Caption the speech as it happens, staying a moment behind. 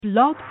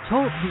Blog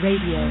Talk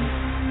Radio.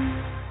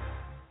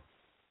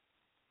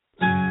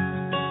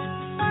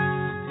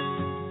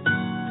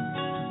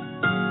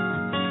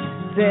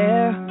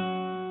 There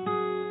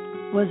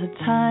was a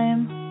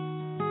time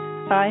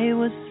I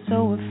was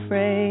so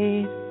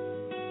afraid,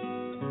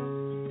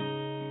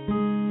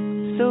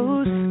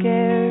 so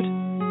scared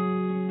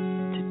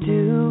to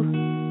do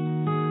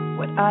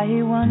what I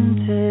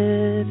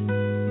wanted.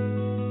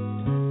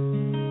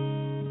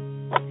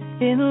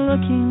 In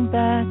looking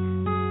back,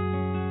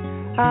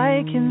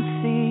 I can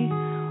see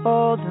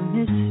all the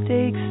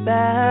mistakes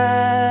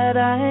that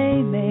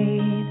I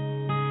made,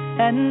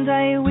 and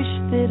I wish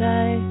that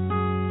I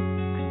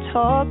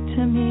talk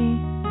to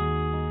me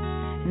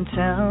and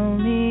tell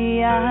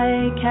me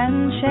I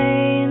can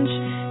change.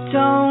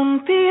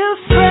 Don't be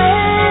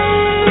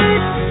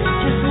afraid,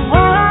 just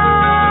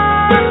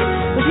walk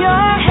with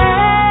your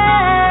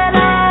head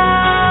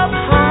up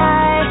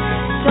high.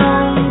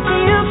 Don't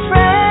be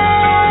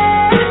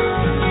afraid,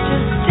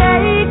 just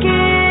take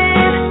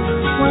it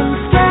one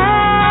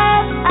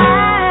step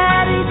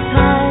at a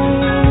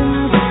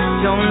time.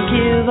 Don't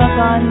give up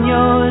on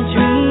your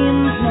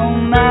dreams, no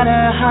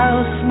matter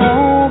how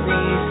small.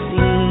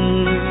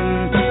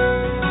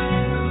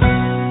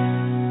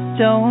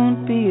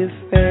 Don't be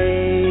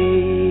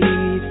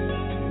afraid.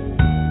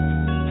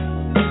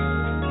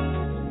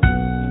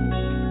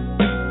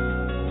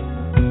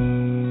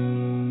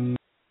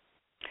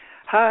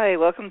 Hi,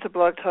 welcome to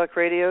Blog Talk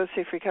Radio,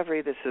 Safe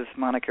Recovery. This is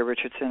Monica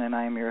Richardson, and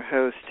I am your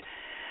host.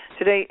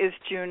 Today is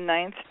June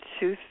 9th,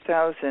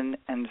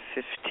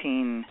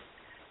 2015.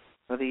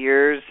 Well, the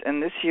years,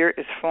 and this year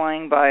is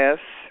flying by us.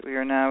 We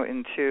are now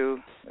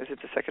into, is it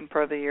the second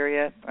part of the year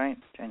yet? Right?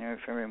 January,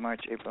 February,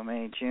 March, April,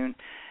 May, June.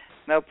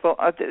 Nope. Well,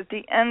 at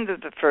the end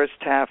of the first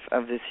half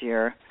of this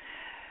year,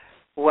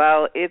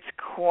 well, it's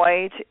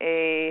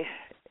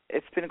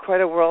been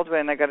quite a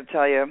whirlwind, I got to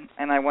tell you,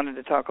 and I wanted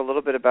to talk a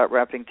little bit about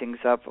wrapping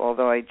things up,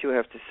 although I do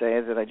have to say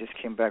that I just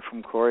came back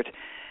from court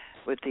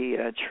with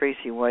the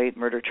Tracy White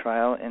murder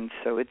trial, and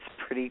so it's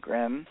pretty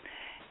grim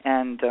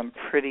and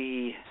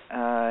pretty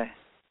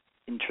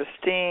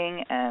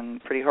interesting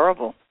and pretty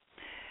horrible.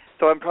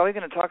 So I'm probably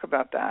going to talk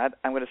about that.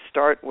 I'm going to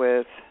start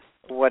with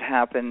what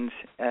happened,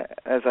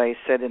 as I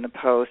said in the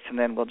post, and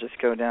then we'll just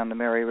go down the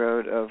merry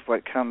road of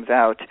what comes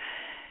out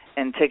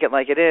and take it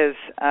like it is.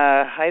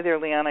 Hi there,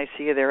 Leon. I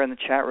see you there in the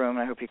chat room.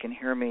 I hope you can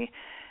hear me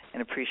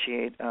and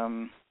appreciate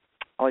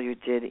all you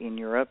did in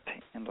Europe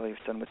and all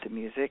you've done with the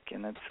music.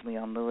 And that's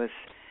Leon Lewis.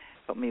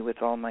 Helped me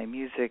with all my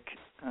music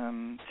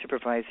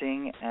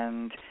supervising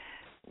and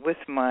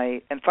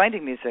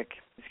finding music.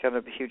 He's got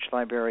a huge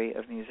library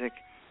of music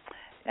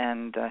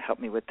and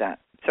helped me with that.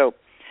 So,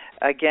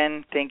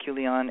 again, thank you,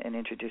 Leon, in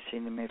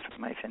introducing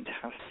my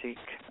fantastic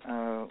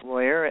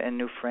lawyer and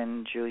new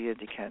friend, Julia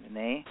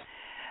DeCadenet.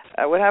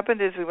 What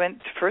happened is we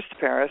went first to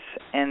Paris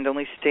and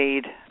only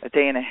stayed a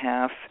day and a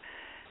half,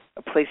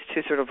 a place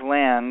to sort of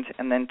land,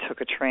 and then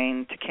took a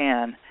train to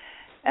Cannes.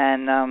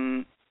 And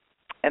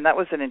that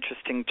was an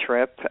interesting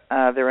trip.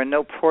 There are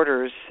no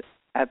porters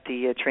at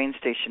the train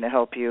station to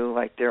help you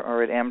like there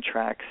are at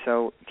Amtrak,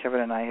 so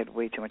Kevin and I had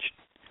way too much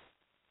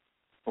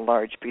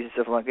large pieces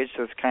of luggage,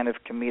 so it's kind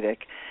of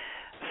comedic,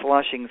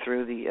 sloshing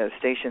through the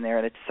station there,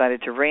 and it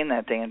decided to rain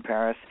that day in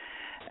Paris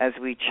as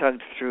we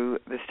chugged through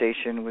the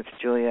station with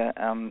Julia,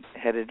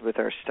 headed with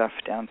our stuff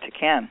down to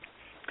Cannes.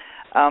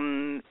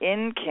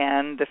 In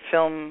Cannes, the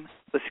film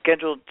was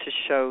scheduled to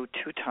show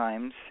 2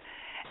 times,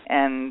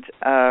 and,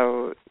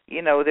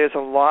 there's a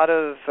lot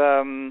of,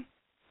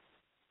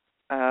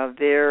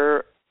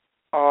 there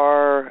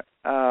are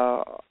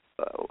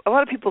a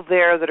lot of people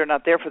there that are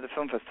not there for the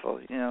film festival,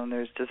 and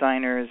there's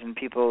designers and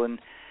people and,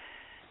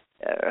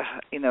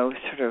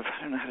 sort of,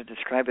 I don't know how to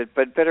describe it,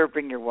 but better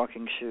bring your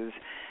walking shoes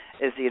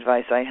is the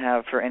advice I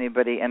have for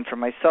anybody and for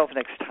myself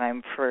next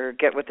time.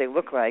 Forget what they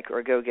look like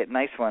or go get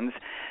nice ones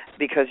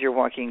because you're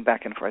walking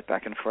back and forth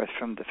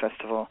from the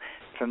festival,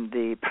 from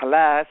the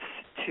Palace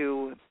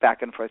to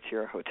back and forth to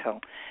your hotel.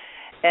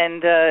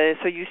 And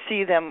so you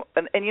see them,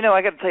 and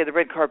I got to tell you, the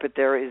red carpet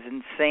there is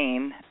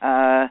insane.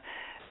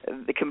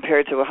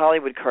 Compared to a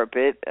Hollywood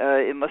carpet,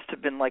 it must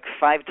have been like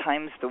 5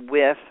 times the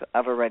width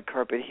of a red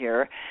carpet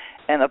here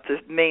and up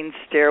the main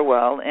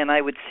stairwell, and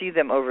I would see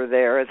them over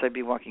there as I'd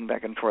be walking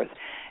back and forth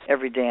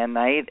every day and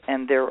night,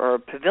 and there are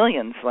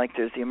pavilions, like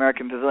there's the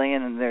American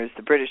Pavilion and there's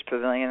the British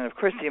Pavilion, and of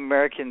course the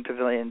American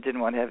Pavilion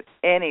didn't want to have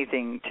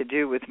anything to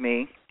do with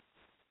me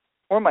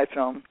or my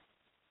film,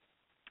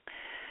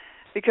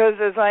 because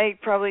as I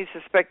probably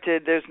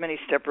suspected, there's many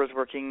steppers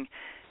working,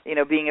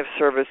 being of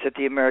service at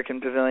the American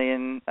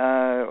Pavilion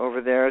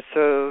over there.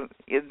 So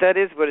that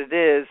is what it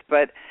is.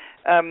 But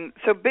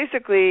so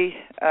basically,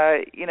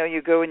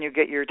 you go and you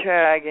get your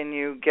tag and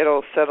you get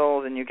all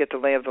settled and you get the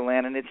lay of the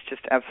land, and it's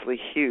just absolutely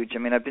huge. I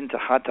mean, I've been to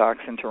Hot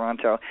Docs in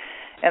Toronto,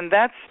 and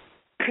that's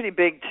pretty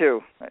big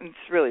too.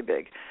 It's really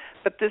big.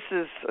 But this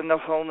is a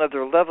whole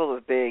other level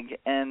of big,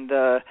 and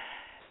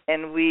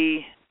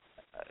we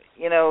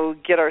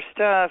get our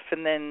stuff,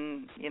 and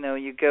then,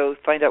 you go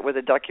find out where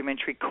the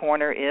documentary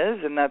corner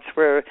is, and that's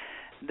where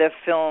the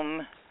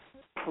film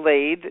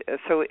played.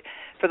 So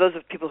for those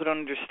of people who don't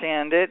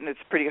understand it, and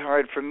it's pretty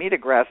hard for me to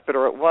grasp it,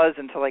 or it was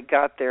until I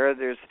got there,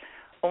 there's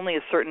only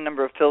a certain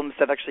number of films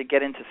that actually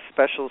get into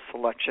special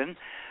selection,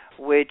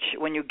 which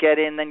when you get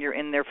in, then you're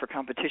in there for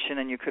competition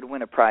and you could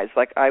win a prize.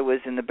 Like I was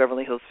in the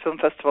Beverly Hills Film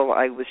Festival.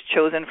 I was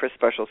chosen for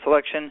special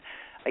selection.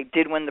 I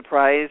did win the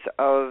prize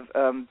of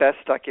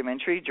Best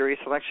Documentary Jury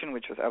Selection,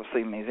 which was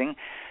absolutely amazing.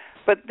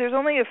 But there's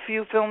only a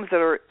few films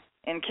that are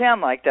in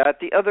Cannes like that.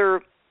 The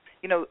other,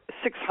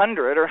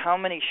 600 or how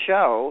many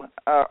show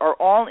are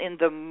all in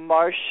the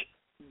Marche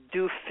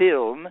du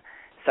Film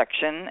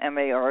section,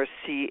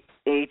 MARCHEDUFILM.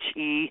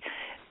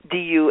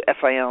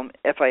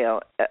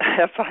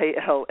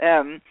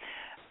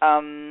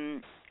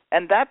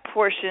 And that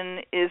portion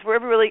is where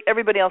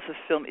everybody else's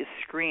film is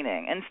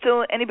screening. And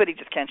still, anybody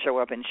just can't show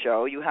up and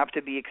show. You have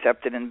to be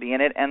accepted and be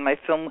in it. And my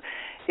film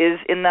is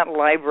in that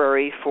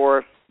library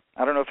for,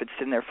 I don't know if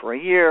it's in there for a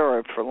year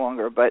or for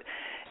longer, but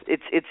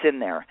it's in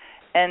there.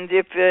 And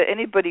if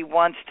anybody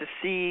wants to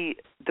see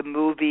the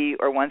movie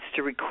or wants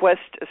to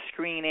request a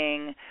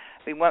screening,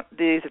 we want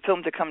the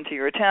film to come to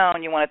your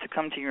town, you want it to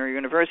come to your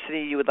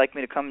university, you would like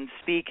me to come and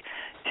speak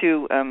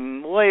to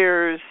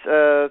lawyers,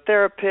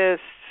 therapists,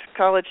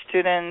 college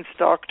students,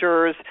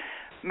 doctors,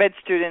 med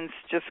students,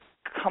 just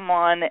come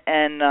on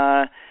and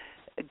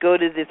go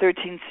to the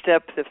 13th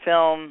step, the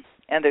film,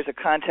 and there's a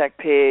contact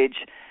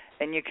page,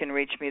 and you can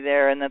reach me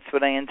there, and that's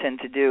what I intend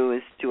to do,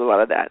 is do a lot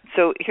of that.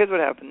 So here's what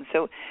happens.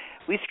 So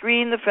we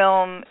screened the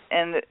film,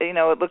 and,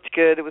 it looked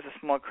good. It was a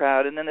small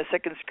crowd. And then the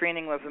second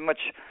screening was a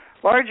much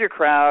larger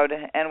crowd,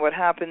 and what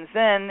happens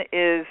then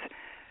is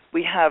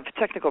we have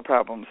technical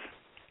problems.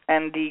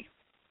 And the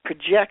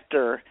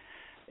projector,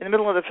 in the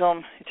middle of the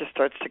film, it just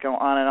starts to go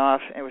on and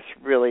off. It was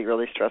really,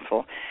 really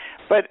stressful.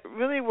 But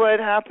really what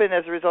happened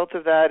as a result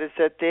of that is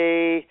that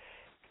they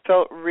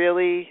felt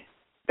really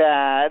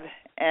bad,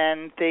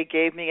 and they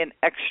gave me a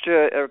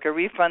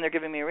refund. They're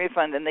giving me a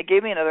refund, and they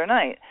gave me another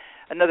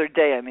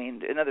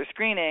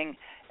screening.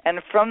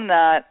 And from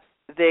that,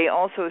 they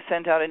also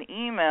sent out an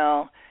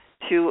email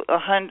to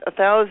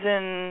 1,000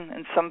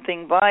 and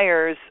something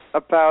buyers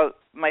about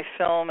my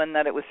film and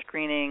that it was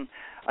screening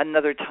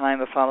another time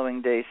the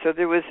following day. So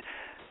there was,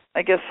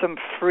 I guess, some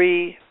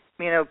free,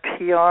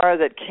 PR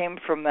that came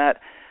from that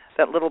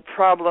little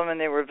problem, and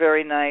they were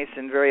very nice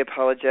and very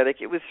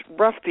apologetic. It was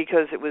rough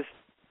because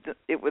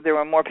there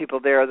were more people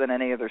there than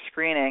any other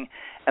screening,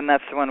 and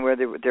that's the one where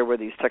there were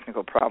these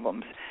technical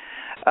problems.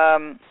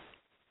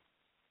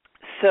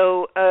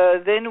 So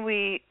then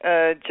we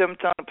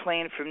jumped on a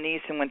plane from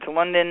Nice and went to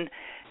London,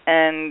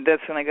 and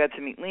that's when I got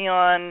to meet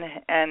Leon.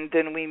 And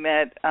then we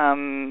met.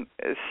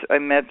 I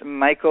met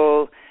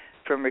Michael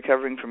from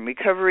Recovering from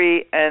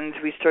Recovery, and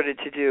we started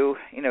to do,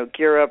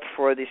 gear up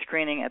for the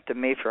screening at the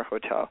Mayfair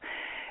Hotel.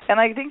 And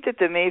I think that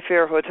the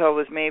Mayfair Hotel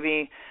was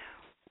maybe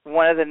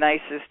one of the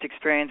nicest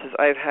experiences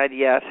I've had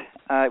yet.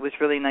 It was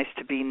really nice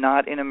to be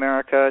not in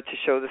America to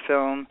show the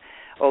film.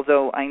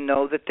 Although I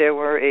know that there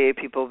were AA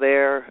people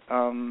there,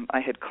 I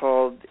had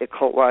called a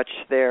cult watch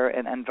there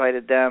and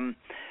invited them,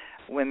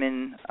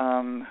 women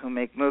who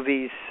make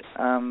movies,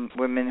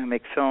 women who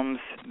make films.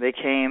 They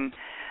came.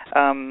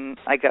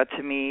 I got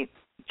to meet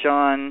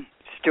John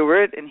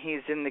Stewart, and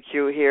he's in the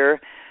queue here.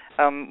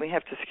 We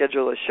have to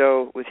schedule a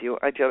show with you.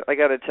 I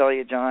got to tell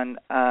you, John,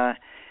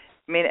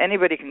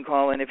 anybody can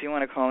call in. If you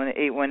want to call in,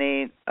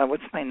 818,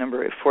 what's my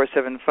number?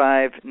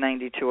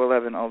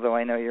 475-9211, although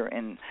I know you're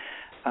in...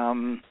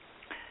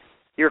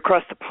 you're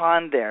across the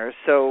pond there.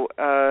 So,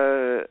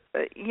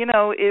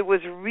 it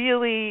was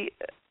really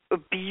a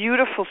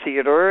beautiful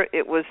theater.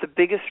 It was the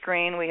biggest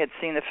screen we had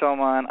seen the film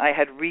on. I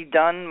had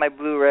redone my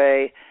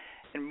Blu-ray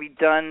and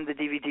redone the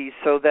DVD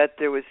so that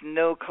there was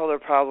no color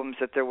problems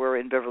that there were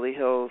in Beverly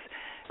Hills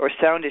or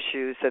sound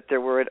issues that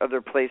there were at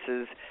other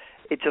places.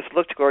 It just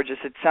looked gorgeous.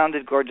 It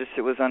sounded gorgeous.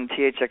 It was on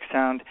THX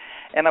Sound.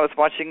 And I was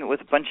watching it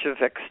with a bunch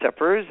of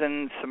ex-steppers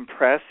and some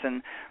press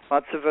and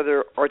lots of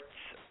other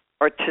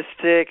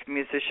artistic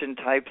musician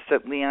types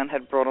that Leon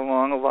had brought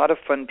along, a lot of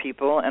fun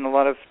people and a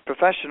lot of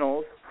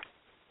professionals.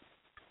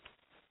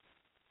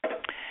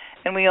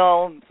 And we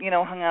all,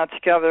 hung out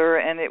together,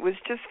 and it was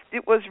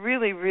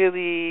really,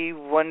 really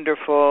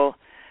wonderful.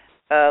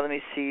 Let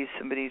me see,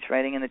 somebody's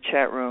writing in the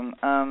chat room.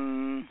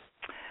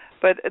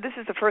 But this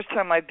is the first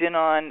time I've been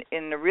on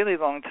in a really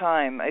long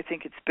time. I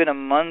think it's been a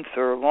month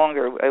or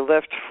longer. I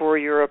left for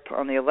Europe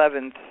on the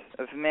 11th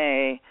of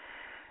May,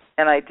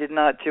 and I did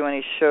not do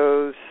any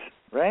shows.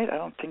 Right? I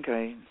don't think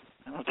I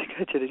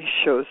did any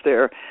shows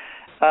there.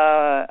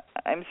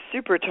 I'm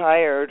super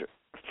tired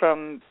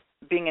from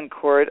being in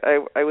court.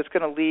 I was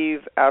going to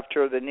leave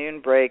after the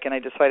noon break, and I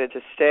decided to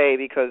stay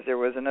because there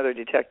was another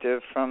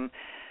detective from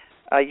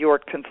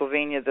York,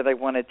 Pennsylvania, that I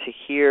wanted to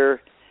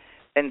hear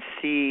and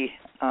see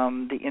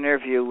the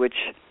interview,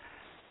 which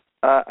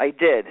I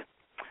did.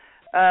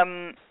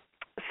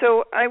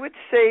 So I would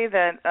say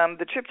that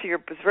the trip to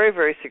Europe was very,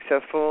 very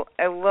successful.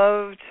 I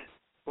loved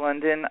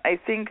London. I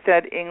think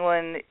that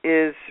England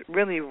is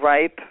really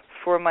ripe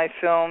for my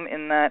film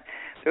in that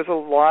there's a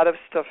lot of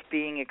stuff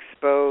being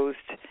exposed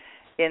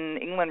in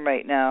England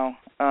right now,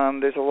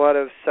 there's a lot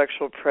of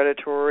sexual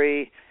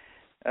predatory,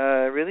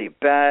 really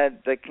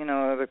bad, like,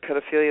 the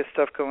pedophilia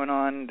stuff going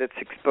on that's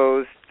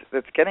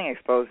getting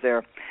exposed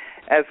there,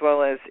 as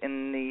well as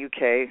in the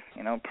UK,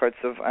 parts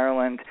of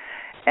Ireland.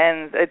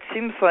 And it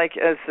seems like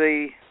as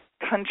a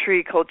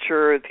country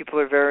culture, people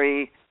are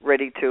very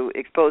ready to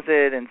expose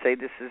it and say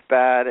this is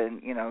bad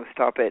and,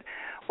 stop it.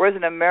 Whereas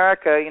in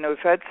America, we've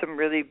had some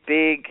really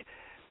big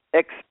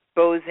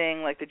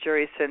exposing, like the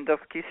Jerry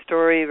Sandusky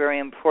story, very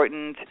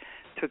important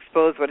to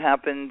expose what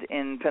happened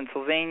in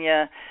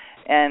Pennsylvania.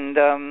 And,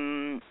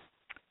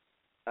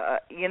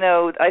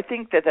 I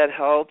think that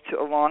helped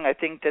along. I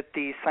think that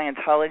the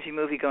Scientology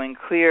movie Going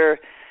Clear,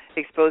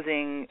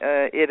 exposing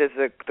it as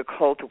the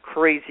cult, a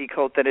crazy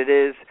cult that it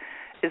is,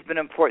 has been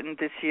important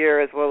this year,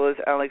 as well as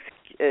Alex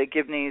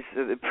Gibney's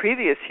the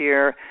previous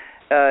year,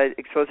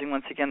 exposing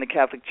once again the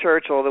Catholic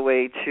Church all the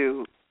way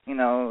to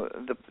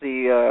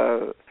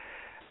the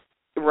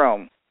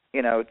Rome,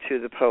 to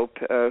the Pope,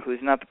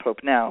 who's not the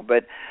Pope now.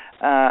 But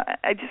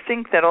I just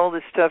think that all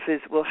this stuff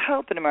will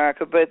help in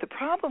America. But the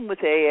problem with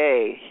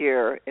AA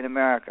here in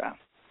America,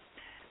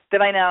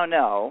 that I now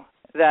know,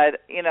 that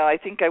I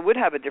think I would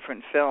have a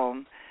different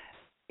film,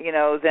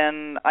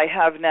 than I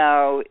have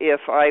now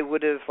if I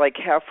would have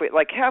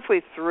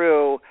halfway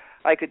through,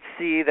 I could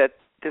see that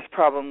this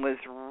problem was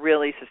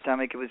really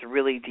systemic. It was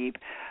really deep.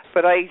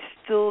 But I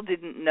still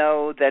didn't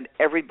know that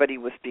everybody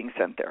was being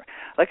sent there.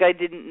 Like, I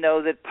didn't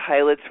know that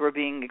pilots were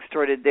being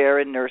extorted there,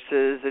 and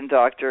nurses and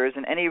doctors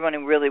and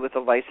anyone really with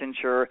a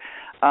licensure.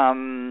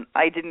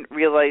 I didn't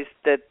realize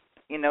that,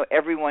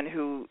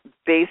 everyone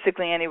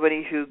basically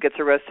anybody who gets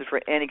arrested for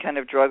any kind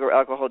of drug or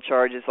alcohol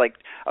charge is like,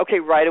 okay,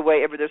 right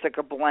away, there's like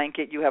a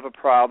blanket, you have a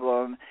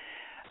problem.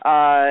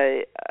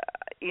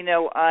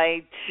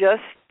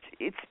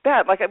 It's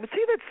bad. Like, I would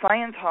say that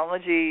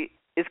Scientology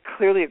is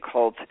clearly a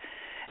cult,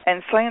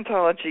 and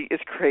Scientology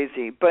is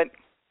crazy. But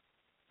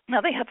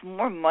now they have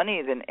more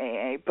money than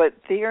AA, but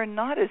they are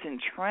not as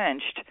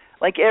entrenched,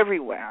 like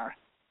everywhere,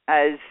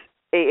 as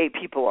AA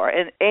people are.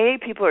 And AA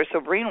people are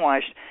so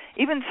brainwashed,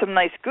 even some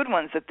nice good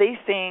ones, that they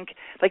think,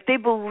 like, they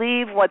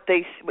believe what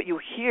you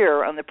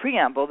hear on the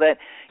preamble, that,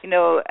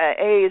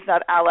 AA is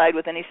not allied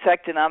with any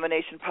sect,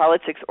 denomination,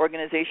 politics,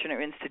 organization, or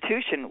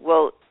institution.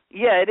 Well,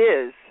 yeah, it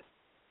is.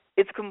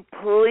 It's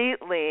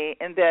completely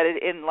embedded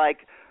in,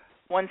 like,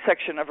 one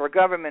section of our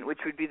government,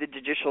 which would be the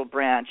judicial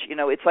branch.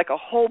 It's like a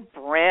whole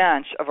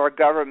branch of our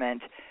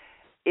government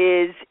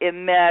is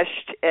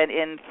enmeshed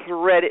and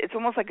threaded. It's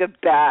almost like a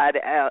bad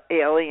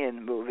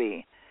alien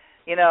movie.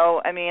 I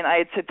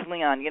had said to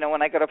Leon,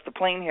 when I got off the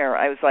plane here,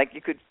 I was like,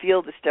 you could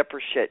feel the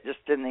stepper shit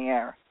just in the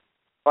air.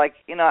 Like,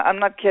 I'm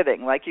not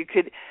kidding. Like, you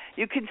could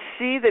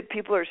see that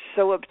people are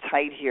so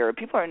uptight here.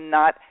 People are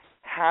not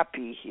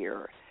happy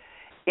here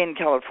in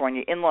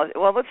California,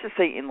 let's just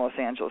say in Los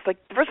Angeles. Like,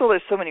 first of all,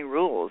 there's so many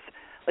rules.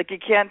 Like, you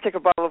can't take a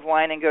bottle of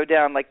wine and go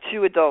down. Like,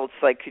 two adults,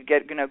 could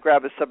get,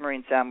 grab a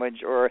submarine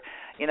sandwich or,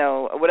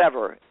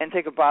 whatever, and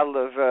take a bottle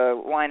of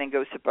wine and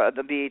go sit by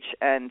the beach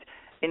and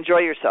enjoy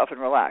yourself and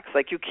relax.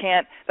 Like, you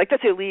can't,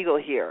 that's illegal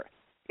here.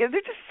 They're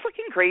just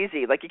fucking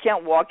crazy. Like, you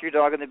can't walk your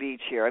dog on the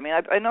beach here. I mean,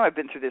 I know I've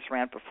been through this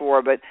rant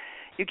before, but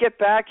you get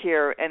back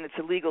here and it's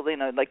illegal,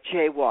 like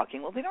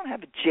jaywalking. Well, they don't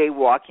have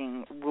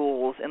jaywalking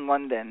rules in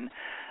London.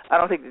 I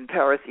don't think in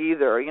Paris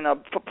either.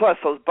 Plus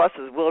those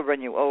buses will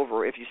run you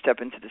over if you step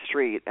into the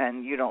street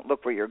and you don't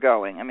look where you're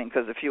going. I mean,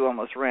 because a few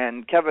almost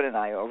ran Kevin and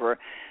I over.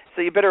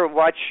 So you better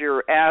watch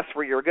your ass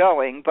where you're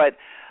going. But,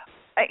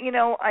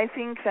 I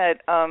think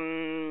that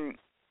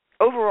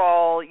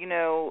overall,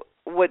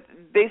 what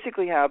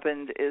basically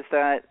happened is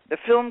that the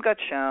film got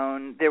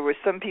shown. There were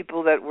some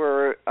people that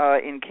were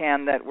in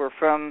Cannes that were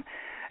from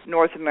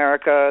North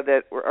America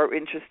that are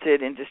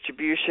interested in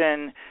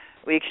distribution.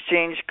 We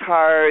exchanged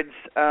cards.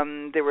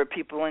 There were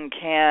people in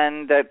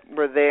Cannes that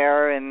were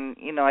there, and,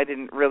 I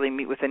didn't really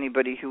meet with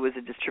anybody who was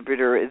a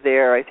distributor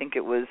there. I think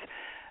it was,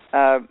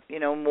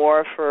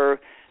 more for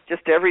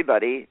just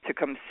everybody to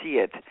come see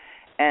it,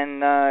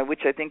 and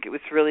which I think it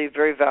was really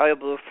very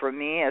valuable for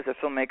me as a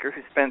filmmaker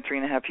who spent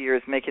 3.5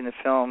 years making the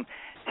film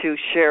to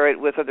share it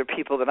with other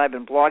people that I've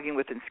been blogging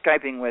with and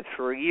Skyping with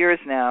for years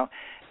now,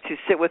 to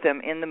sit with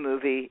them in the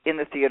movie, in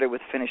the theater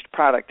with finished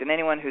product. And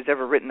anyone who's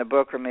ever written a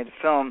book or made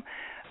a film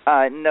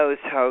knows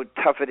how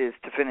tough it is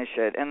to finish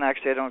it. And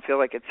actually, I don't feel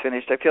like it's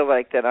finished. I feel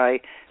like that I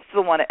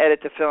still want to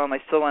edit the film. I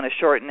still want to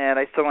shorten it.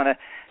 I still want to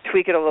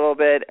tweak it a little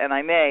bit, and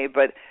I may.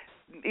 But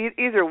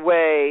either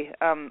way,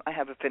 I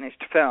have a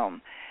finished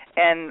film.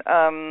 And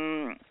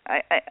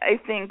I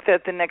think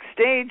that the next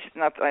stage,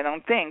 but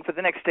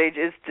the next stage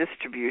is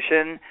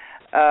distribution.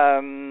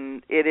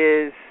 It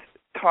is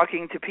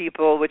talking to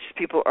people, which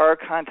people are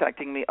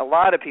contacting me. A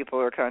lot of people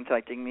are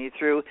contacting me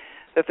through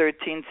the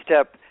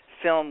 13-Step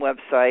Film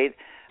website.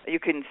 You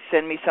can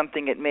send me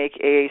something at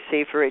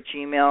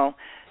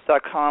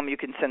makeaasafer@gmail.com. You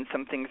can send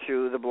something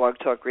through the Blog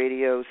Talk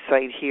Radio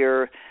site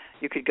here.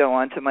 You could go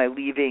on to my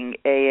Leaving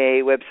AA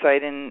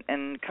website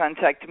and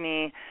contact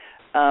me.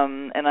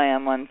 And I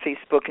am on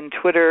Facebook and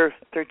Twitter.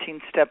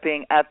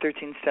 13stepping at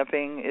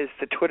 13stepping is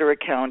the Twitter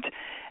account,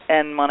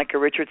 and Monica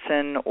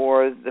Richardson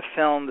or the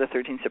film, the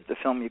 13 Step the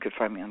film. You could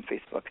find me on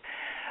Facebook.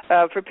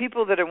 For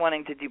people that are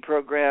wanting to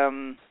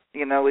deprogram,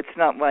 it's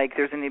not like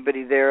there's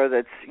anybody there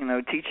that's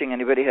teaching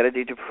anybody how to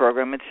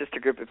deprogram. It's just a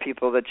group of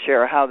people that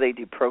share how they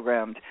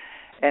deprogrammed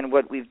and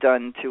what we've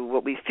done to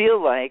what we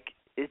feel like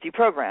is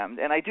deprogrammed.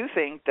 And I do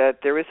think that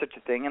there is such a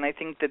thing, and I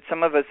think that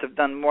some of us have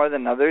done more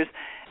than others,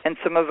 and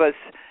some of us,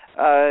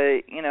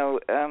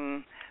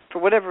 for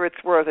whatever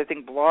it's worth, I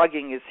think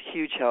blogging is a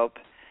huge help.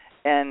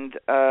 And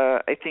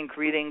I think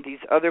reading these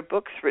other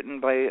books written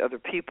by other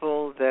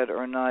people that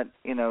are not,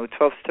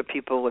 12-step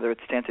people, whether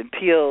it's Stanton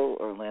Peele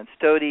or Lance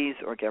Doty's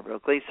or Gabrielle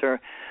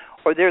Glaser,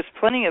 or there's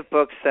plenty of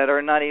books that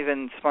are not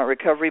even smart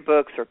recovery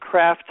books, or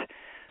Craft,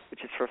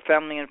 which is for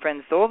family and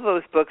friends. All of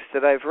those books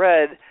that I've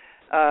read,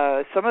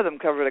 some of them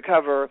cover to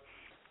cover,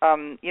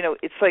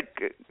 it's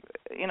like,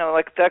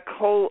 like that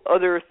whole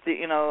other,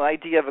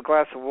 idea of a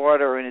glass of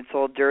water and it's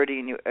all dirty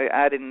and you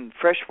add in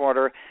fresh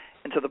water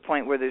and to the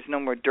point where there's no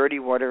more dirty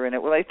water in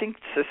it. Well, I think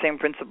it's the same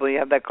principle. You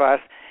have that glass,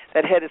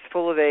 that head is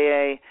full of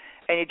AA,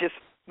 and you just,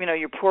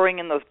 you're pouring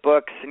in those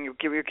books, and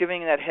you're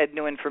giving that head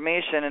new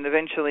information, and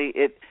eventually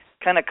it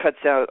kind of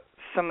cuts out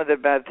some of the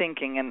bad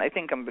thinking. And I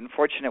think I've been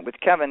fortunate with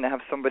Kevin to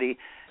have somebody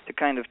to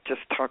kind of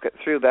just talk it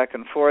through back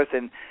and forth.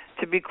 And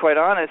to be quite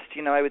honest,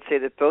 I would say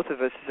that both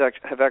of us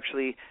have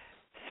actually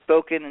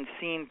spoken and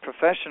seen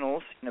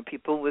professionals,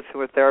 people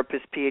who are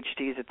therapists,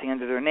 PhDs at the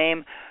end of their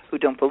name, who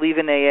don't believe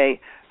in AA,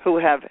 who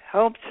have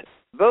helped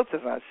both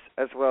of us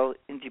as well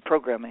in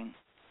deprogramming.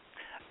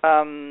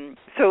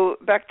 So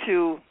back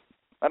to,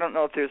 I don't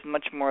know if there's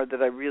much more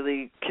that I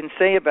really can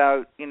say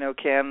about,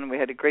 Cam. We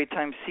had a great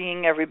time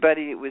seeing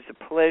everybody. It was a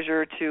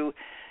pleasure to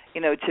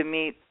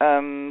meet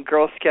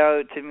Girl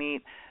Scout, to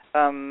meet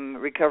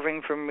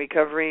Recovering from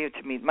Recovery,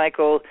 to meet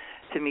Michael,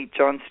 to meet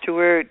John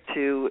Stewart,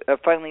 to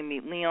finally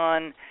meet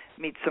Leon,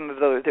 meet some of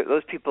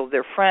those people,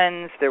 their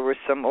friends. There were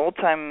some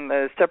old-time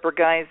stepper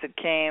guys that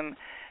came,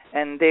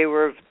 and they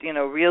were,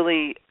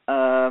 really,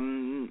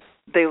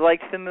 they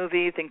liked the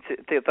movie.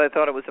 They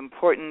thought it was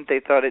important. They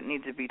thought it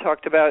needed to be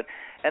talked about.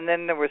 And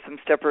then there were some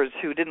steppers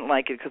who didn't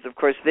like it because, of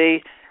course,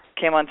 they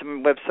came onto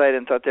my website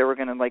and thought they were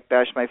going to,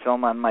 bash my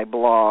film on my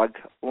blog,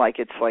 like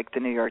it's like the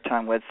New York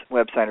Times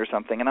website or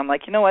something. And I'm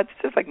like, you know what?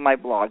 It's just like my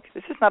blog.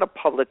 This is not a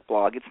public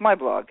blog. It's my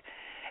blog.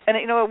 And,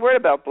 a word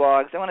about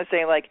blogs. I want to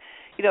say,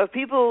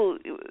 people,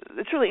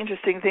 it's a really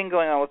interesting thing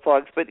going on with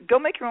blogs, but go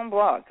make your own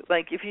blog.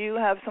 If you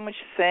have so much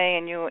to say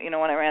and you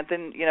want to rant,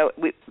 then,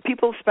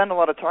 people spend a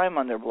lot of time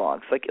on their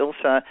blogs, like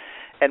Ilsa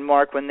and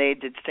Mark when they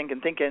did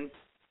Stinkin' Thinkin'.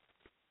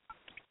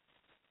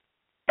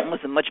 It was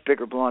a much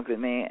bigger blog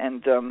than me,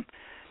 and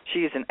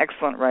she is an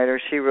excellent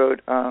writer. She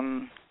wrote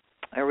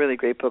a really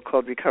great book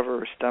called Recover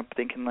or Stop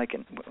Thinking Like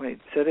an... Wait,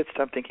 said it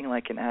Stop Thinking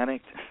Like an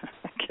Addict?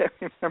 I can't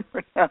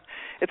remember now.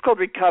 It's called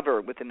Recover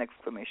with an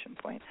exclamation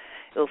point.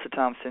 Ilsa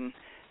Thompson,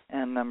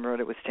 and wrote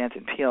it with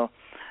Stanton Peele.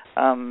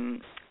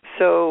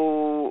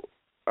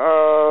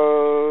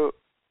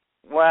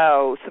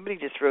 Wow, somebody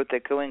just wrote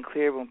that Going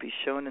Clear won't be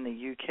shown in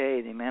the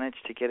UK. They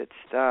managed to get it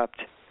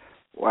stopped.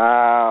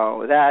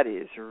 Wow, that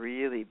is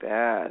really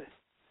bad.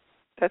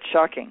 That's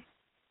shocking.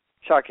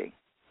 Shocking.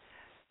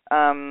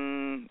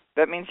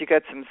 That means you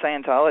got some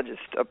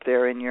Scientologists up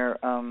there in your,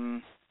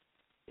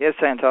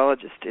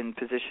 Scientologists in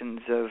positions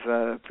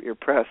of your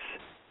press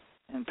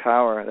and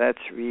power. That's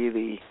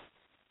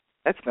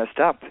messed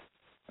up.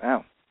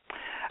 Wow.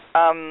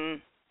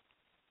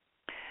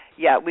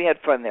 Yeah, we had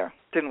fun there,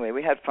 didn't we?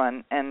 We had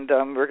fun, and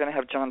we're going to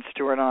have John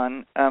Stewart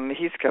on.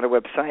 He's got a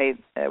website.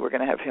 We're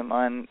going to have him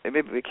on.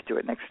 Maybe we could do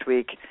it next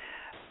week.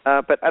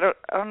 But I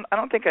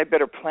don't think I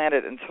better plan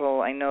it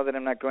until I know that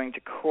I'm not going to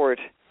court.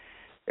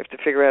 We have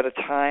to figure out a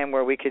time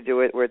where we could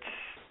do it where it's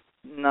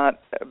not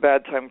a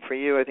bad time for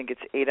you. I think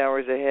it's 8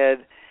 hours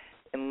ahead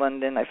in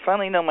London. I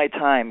finally know my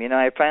time.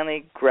 I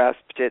finally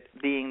grasped it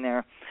being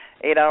there.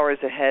 8 hours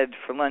ahead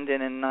for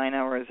London and 9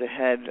 hours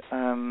ahead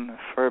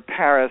for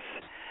Paris.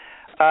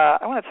 I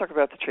want to talk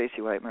about the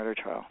Tracy White murder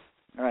trial.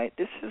 All right,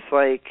 this is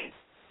like,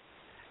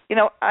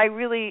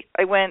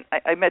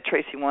 I met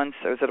Tracy once.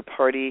 I was at a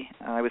party.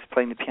 I was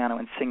playing the piano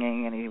and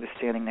singing, and he was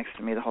standing next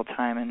to me the whole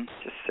time and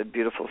just said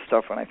beautiful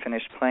stuff when I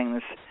finished playing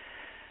this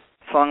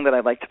song that I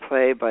like to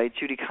play by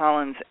Judy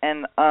Collins.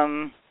 And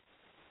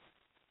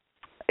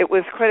it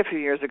was quite a few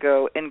years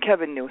ago, and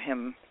Kevin knew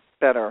him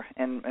better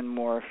and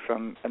more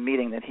from a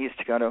meeting that he used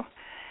to go to.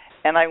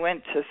 And I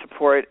went to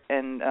support,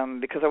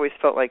 and because I always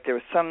felt like there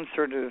was some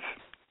sort of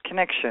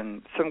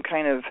connection, some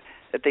kind of,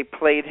 that they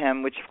played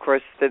him, which of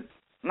course,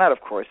 not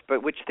of course,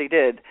 but which they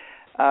did.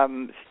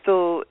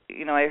 Still,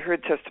 I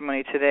heard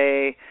testimony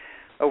today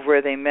of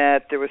where they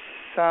met. There was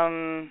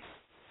some,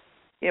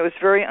 it was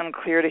very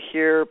unclear to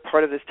hear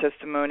part of this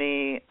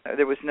testimony.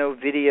 There was no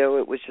video.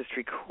 It was just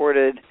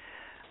recorded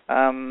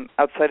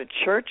outside a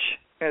church,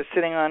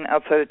 sitting on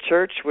outside a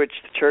church, which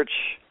the church,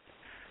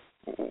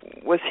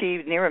 was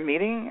he near a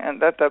meeting?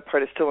 And that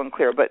part is still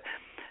unclear. But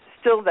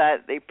still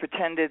that they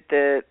pretended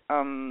that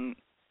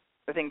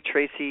I think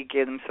Tracy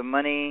gave them some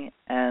money,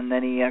 and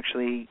then he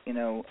actually,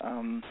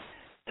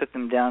 took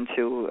them down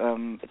to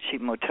a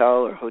cheap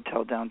motel or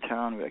hotel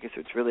downtown. I guess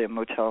it's really a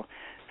motel,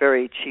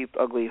 very cheap,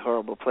 ugly,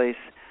 horrible place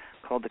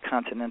called the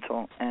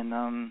Continental,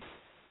 and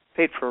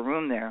paid for a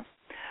room there.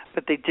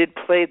 But they did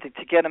play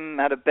to get him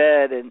out of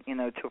bed, and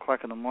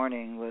 2:00 in the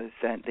morning was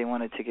that they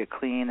wanted to get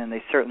clean, and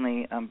they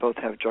certainly both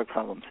have drug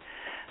problems.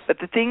 But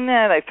the thing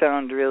that I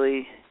found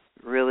really,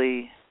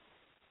 really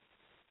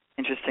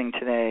interesting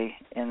today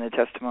in the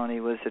testimony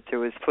was that there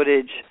was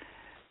footage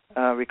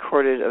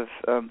recorded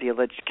of the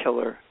alleged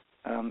killer,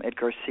 Ed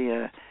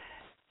Garcia,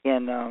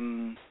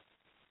 in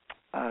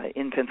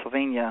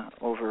Pennsylvania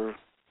over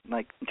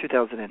in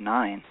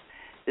 2009.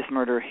 This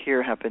murder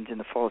here happened in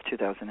the fall of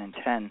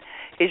 2010.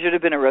 He should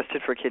have been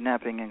arrested for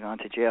kidnapping and gone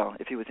to jail.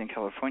 If he was in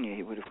California,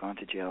 he would have gone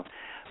to jail.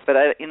 But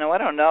I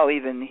don't know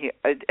even here.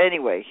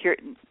 Anyway,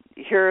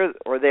 here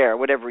or there,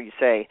 whatever you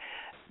say,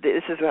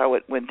 this is how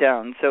it went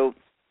down. So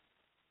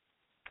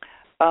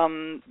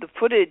the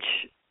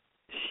footage,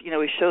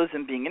 it shows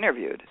him being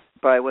interviewed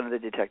by one of the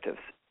detectives,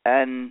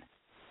 and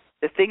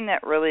the thing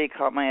that really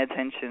caught my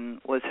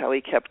attention was how he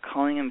kept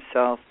calling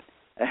himself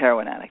a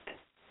heroin addict,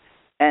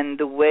 and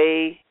the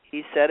way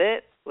he said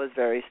it was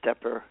very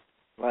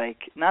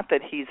stepper-like. Not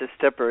that he's a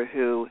stepper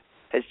who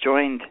has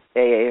joined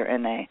AA or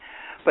NA,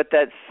 but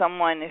that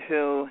someone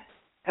who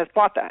has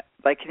bought that,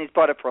 and he's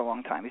bought it for a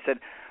long time. He said,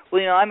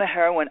 "Well, I'm a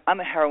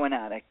heroin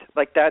addict.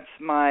 That's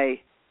my."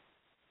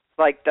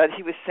 That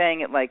he was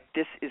saying it like,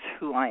 this is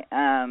who I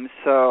am,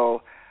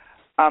 so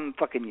I'm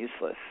fucking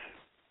useless.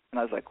 And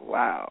I was like,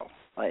 wow,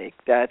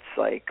 that's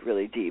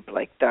really deep.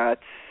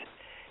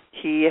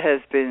 He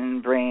has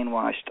been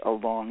brainwashed a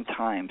long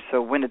time.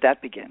 So when did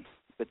that begin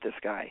with this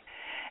guy?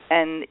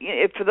 And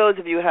for those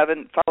of you who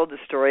haven't followed the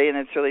story, and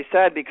it's really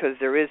sad because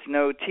there is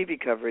no TV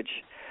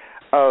coverage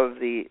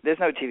there's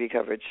no TV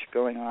coverage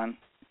going on.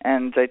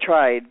 And I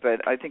tried,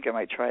 but I think I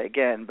might try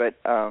again. But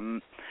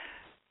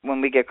when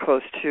we get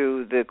close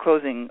to the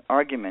closing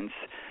arguments,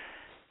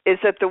 is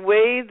that the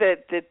way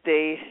that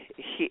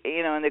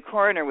and the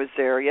coroner was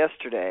there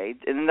yesterday,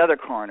 and another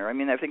coroner.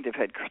 I think they've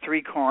had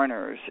 3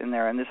 coroners in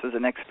there, and this was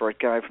an expert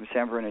guy from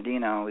San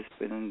Bernardino who's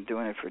been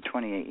doing it for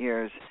 28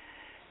 years.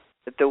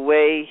 That the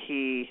way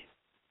he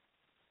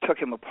took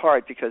him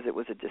apart because it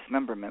was a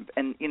dismemberment,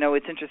 and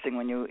it's interesting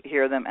when you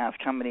hear them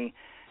ask how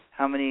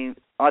many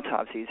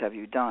autopsies have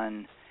you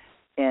done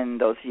in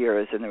those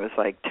years, and there was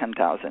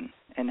 10,000.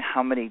 And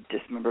how many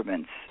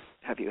dismemberments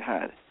have you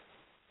had?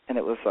 And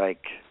it was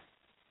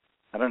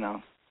I don't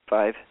know,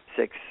 5,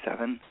 6,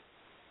 7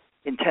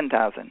 in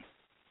 10,000.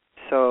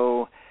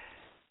 So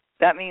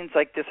that means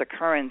this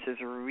occurrence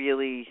is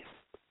really,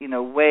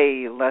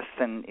 way less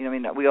than,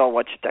 we all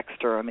watched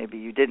Dexter, or maybe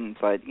you didn't,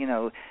 but,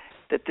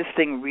 that this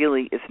thing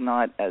really is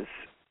not as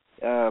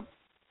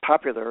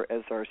popular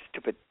as our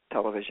stupid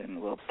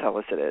television will tell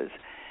us it is.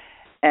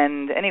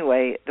 And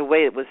anyway, the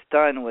way it was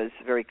done was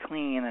very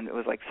clean, and it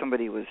was like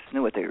somebody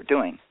knew what they were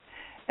doing.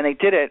 And they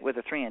did it with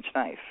a 3-inch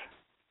knife.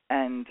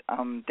 And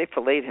they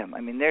filleted him.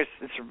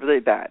 It's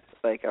really bad.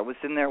 I was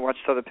in there,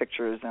 watched other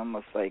pictures, and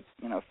almost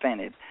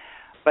fainted.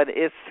 But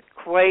it's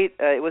quite,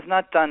 it was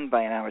not done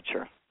by an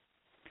amateur.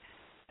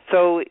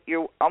 So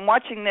I'm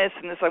watching this,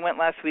 and I went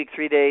last week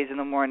 3 days in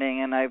the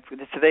morning, and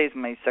today's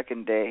my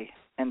second day.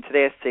 And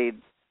today I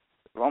stayed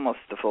almost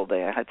the full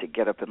day. I had to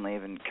get up and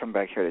leave and come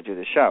back here to do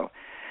the show.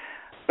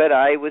 But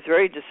I was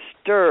very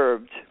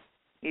disturbed,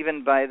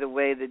 even by the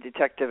way the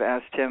detective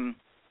asked him,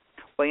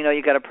 well,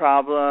 you got a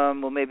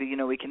problem. Well, maybe,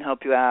 we can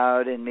help you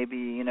out, and maybe,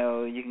 you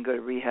can go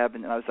to rehab.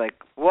 And I was like,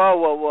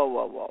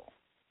 whoa.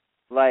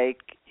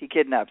 He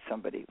kidnapped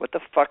somebody. What the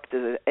fuck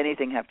does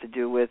anything have to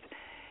do with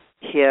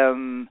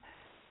him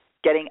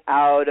getting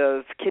out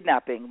of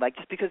kidnapping?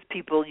 Just because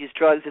people use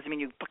drugs doesn't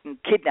mean you fucking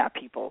kidnap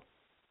people.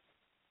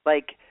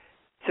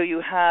 So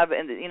you have,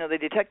 and, the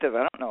detective, I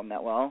don't know him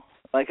that well.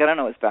 I don't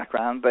know his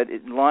background, but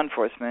law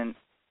enforcement,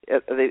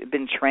 they've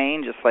been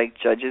trained just like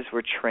judges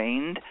were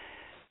trained,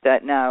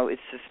 that now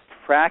it's just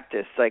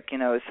practice.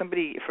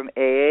 Somebody from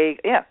AA,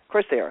 yeah, of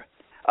course they are.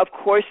 Of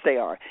course they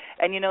are.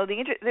 And,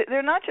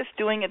 they're not just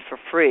doing it for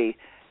free.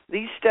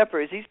 These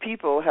steppers, these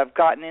people have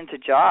gotten into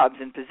jobs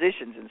and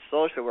positions and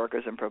social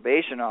workers and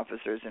probation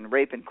officers and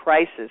rape and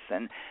crisis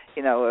and,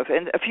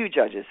 and a few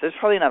judges. There's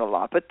probably not a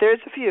lot, but there's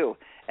a few.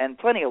 And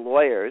plenty of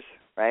lawyers,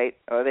 right?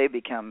 Or they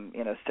become,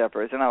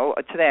 steppers. And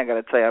today I got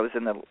to tell you, I was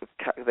in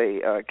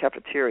the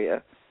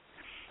cafeteria.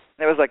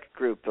 There was a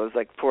group. There was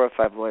 4 or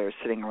 5 lawyers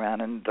sitting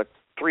around, and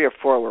 3 or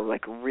 4 were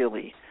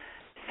really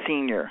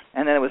senior.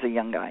 And then it was a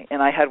young guy.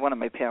 And I had one of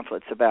my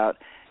pamphlets about,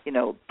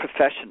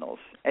 professionals,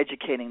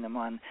 educating them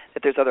on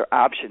that there's other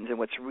options and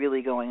what's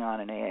really going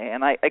on in AA.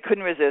 And I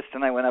couldn't resist,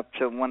 and I went up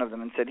to one of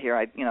them and said, here,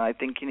 I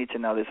think you need to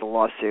know there's a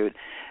lawsuit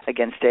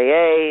against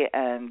AA,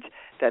 and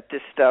that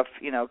this stuff,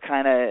 you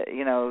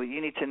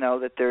need to know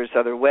that there's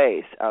other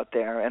ways out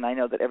there. And I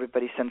know that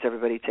everybody sends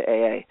everybody to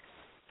AA.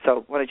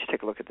 So why don't you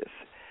take a look at this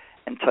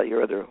and tell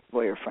your other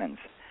lawyer friends?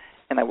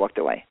 And I walked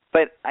away.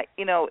 But,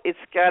 it's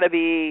got to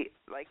be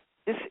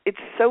this.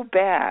 It's so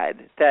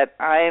bad that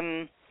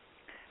I'm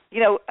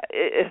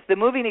the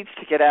movie needs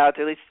to get out.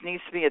 There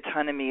needs to be a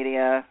ton of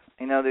media.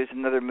 There's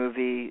another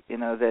movie,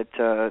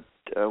 that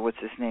what's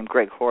his name,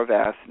 Greg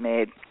Horvath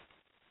made.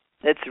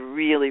 That's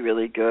really,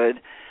 really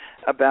good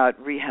about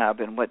rehab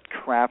and what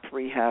crap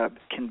rehab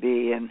can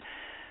be, and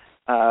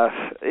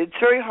it's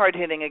very hard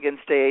hitting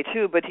against AA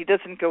too. But he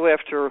doesn't go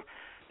after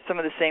some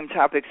of the same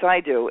topics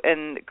I do.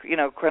 And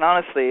quite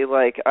honestly,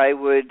 I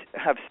would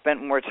have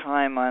spent more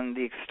time on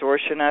the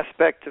extortion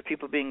aspect of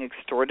people being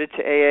extorted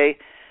to AA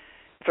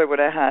if I would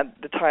have had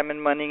the time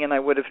and money, and I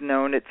would have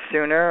known it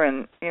sooner.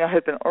 And I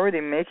had been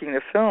already making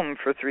the film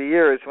for 3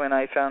 years when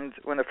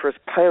the first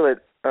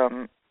pilot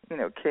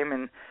came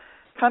and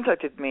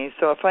contacted me.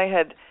 So if I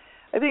had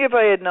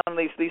known at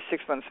least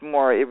 6 months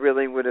more, it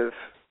really would have.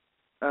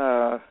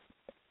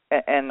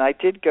 And I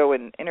did go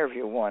and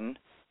interview one.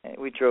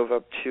 We drove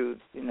up to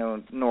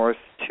north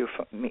to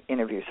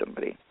interview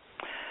somebody.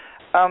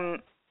 I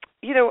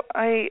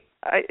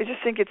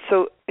just think it's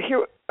so.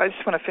 Here, I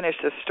just want to finish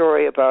this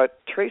story about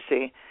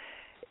Tracy.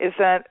 Is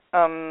that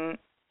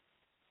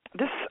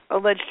this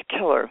alleged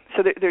killer?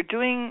 So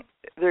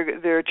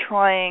they're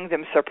trying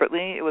them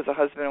separately. It was a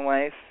husband and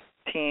wife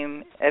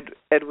team.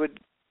 Edward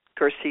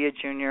Garcia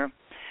Jr.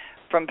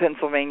 from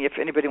Pennsylvania. If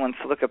anybody wants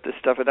to look up this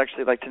stuff, I'd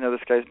actually like to know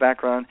this guy's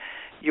background.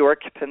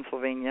 York,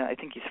 Pennsylvania. I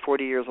think he's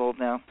 40 years old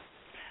now.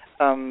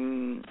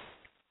 And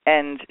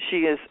she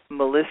is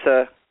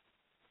Melissa.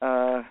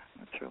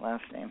 What's her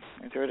last name?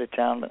 I wrote it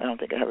down, but I don't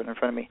think I have it in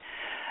front of me.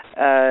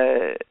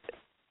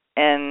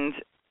 And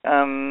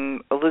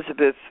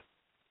Elizabeth.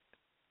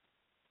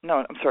 No,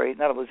 I'm sorry,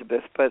 not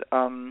Elizabeth, but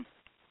I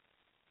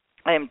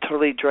am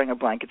totally drawing a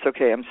blank. It's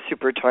okay. I'm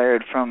super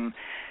tired from.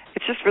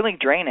 It's just really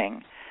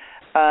draining.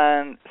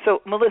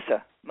 So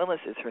Melissa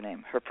is her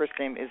name. Her first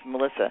name is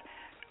Melissa.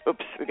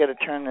 Oops, we got to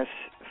turn this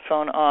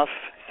phone off.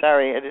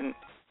 Sorry, I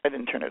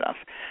didn't turn it off.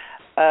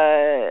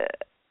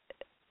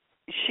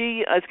 She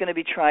is going to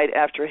be tried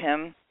after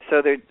him,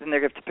 so they're going to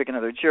have to pick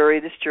another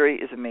jury. This jury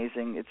is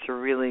amazing. It's a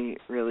really,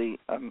 really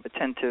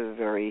attentive,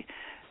 very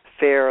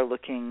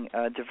fair-looking,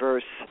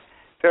 diverse,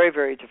 very,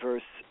 very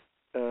diverse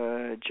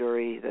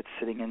jury that's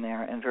sitting in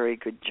there, and very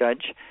good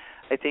judge,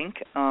 I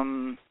think.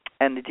 And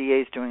the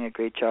DA is doing a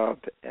great job.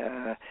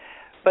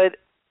 But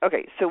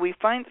okay, so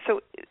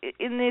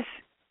in this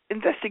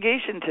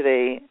investigation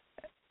today,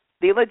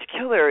 the alleged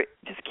killer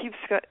just keeps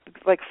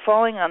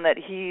falling on that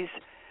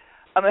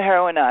I'm a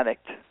heroin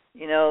addict.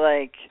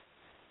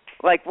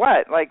 Like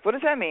what? What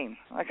does that mean?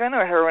 I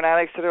know heroin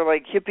addicts that are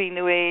hippie,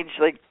 new age,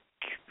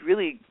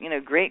 really,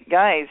 great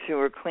guys who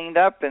are cleaned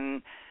up,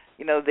 and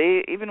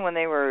they, even when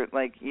they were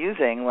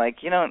using,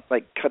 you don't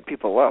cut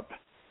people up.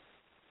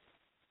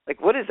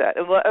 What is that?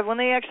 When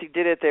they actually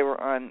did it, they were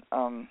on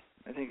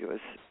I think it was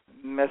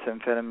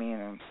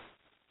methamphetamine and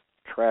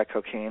crack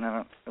cocaine. I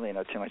don't really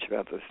know too much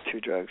about those two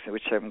drugs,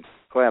 which I'm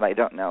glad I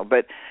don't know,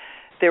 but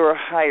they were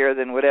higher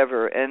than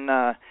whatever.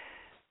 And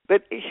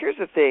but here's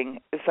the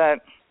thing, is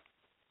that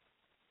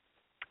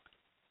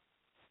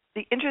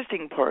the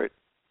interesting part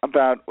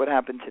about what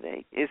happened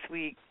today is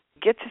we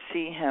get to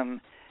see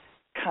him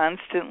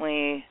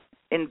constantly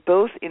in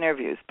both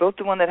interviews, both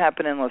the one that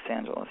happened in Los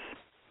Angeles,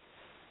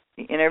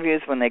 the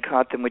interviews when they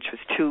caught them, which was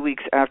 2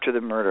 weeks after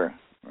the murder,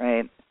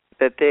 right?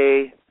 That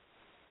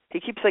he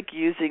keeps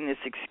using this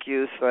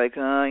excuse I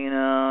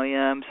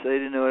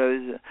didn't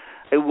know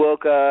I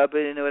woke up, I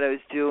didn't know what I was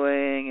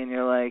doing, and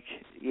you're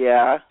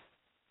yeah.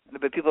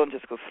 But people don't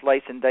just go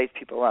slice and dice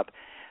people up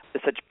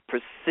with such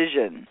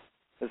precision.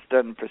 It was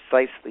done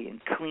precisely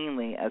and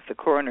cleanly, as the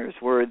coroner's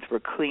words were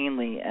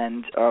cleanly,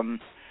 and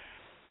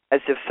as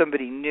if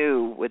somebody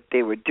knew what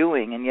they were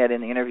doing. And yet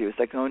in the interview,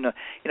 it's oh no,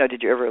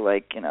 did you ever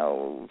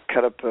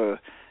cut up a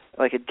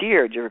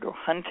deer? Did you ever go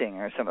hunting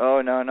or something?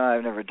 Oh no,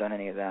 I've never done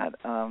any of that.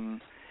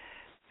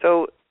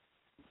 So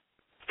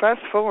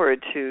fast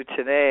forward to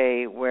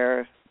today,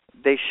 where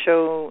they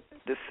show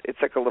this. It's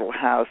a little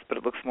house, but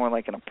it looks more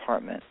like an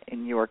apartment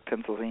in York,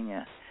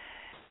 Pennsylvania.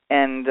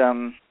 And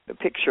the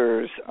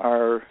pictures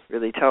are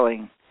really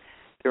telling.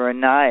 There are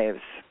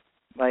knives,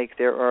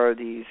 there are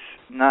these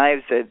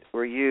knives that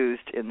were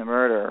used in the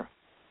murder,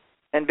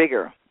 and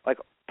bigger,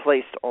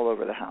 placed all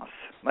over the house,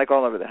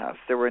 all over the house.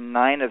 There were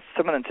 9 of.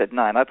 Some of them said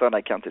 9. I thought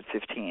I counted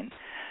 15,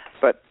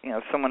 but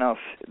someone else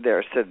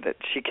there said that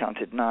she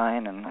counted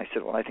 9, and I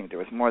said, well, I think there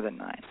was more than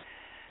 9.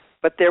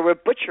 But there were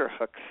butcher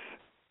hooks.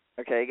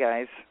 Okay,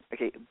 guys.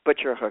 Okay,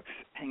 butcher hooks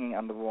hanging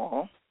on the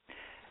wall.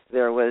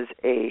 There was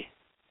a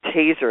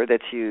taser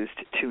that's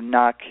used to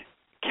knock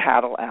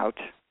cattle out.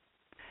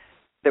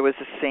 There was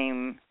the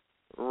same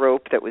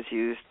rope that was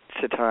used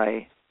to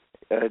tie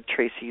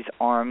Tracy's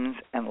arms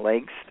and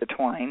legs, the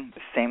twine,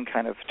 the same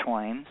kind of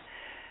twine.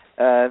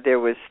 There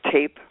was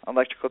tape,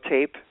 electrical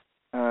tape,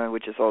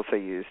 which is also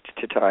used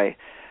to tie.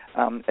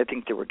 I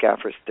think there was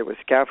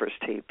gaffer's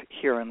tape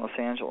here in Los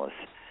Angeles.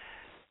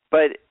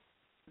 But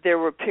there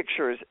were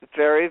pictures,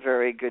 very,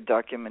 very good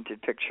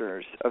documented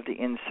pictures of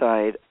the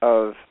inside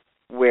of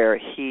where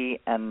he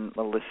and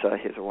Melissa,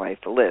 his wife,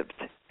 lived.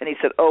 And he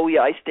said, oh,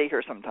 yeah, I stay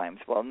here sometimes.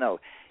 Well, no.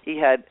 He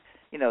had,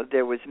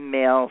 there was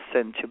mail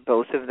sent to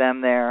both of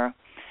them there.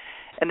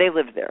 and they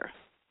live there.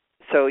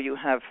 So you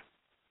have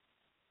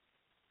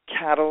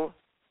cattle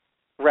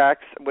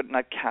racks,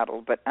 not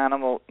cattle, but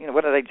animal,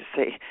 what did I just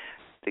say?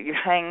 That you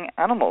hang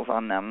animals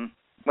on them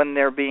when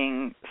they're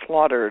being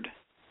slaughtered.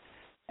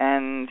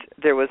 And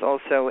there was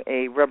also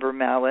a rubber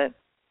mallet.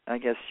 I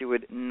guess you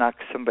would knock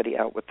somebody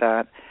out with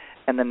that,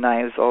 and the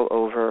knives all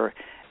over.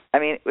 I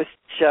mean, it was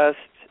just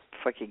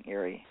fucking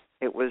eerie.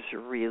 It was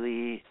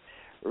really,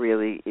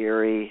 really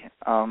eerie.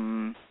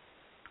 And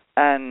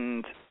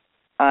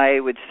I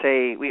would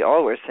say, we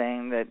all were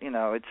saying that,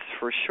 it's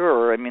for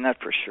sure. I mean, not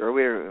for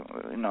sure.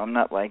 I'm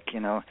not like,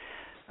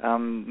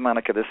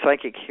 Monica the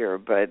psychic here,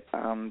 but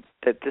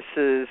that this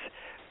is,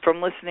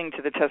 from listening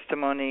to the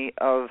testimony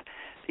of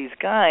these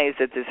guys,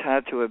 that this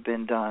had to have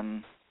been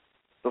done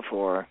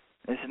before.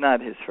 It's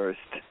not his first.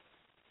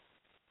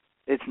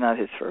 It's not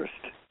his first.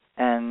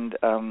 And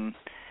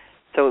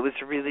so it was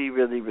really,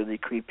 really, really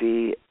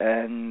creepy.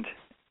 And,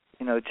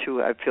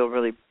 too, I feel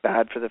really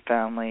bad for the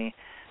family,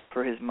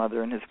 for his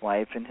mother and his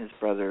wife and his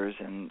brothers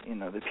and,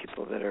 the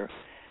people that are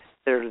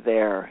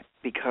there,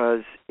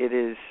 because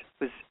it's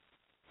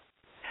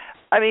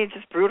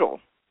just brutal.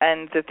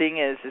 And the thing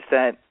is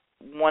that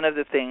one of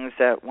the things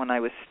that when I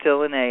was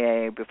still in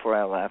AA before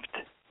I left,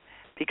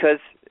 because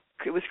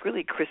it was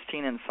really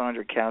Christine and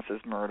Sandra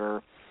Cass's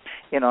murder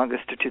in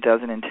August of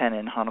 2010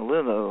 in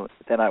Honolulu,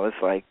 that I was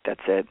like,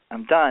 that's it,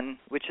 I'm done,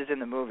 which is in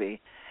the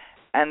movie.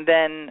 And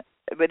then,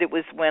 but it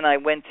was when I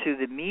went to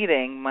the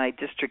meeting, my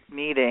district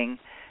meeting,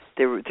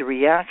 the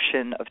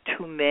reaction of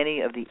too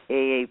many of the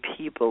AA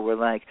people were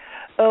like,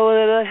 oh,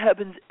 that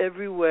happens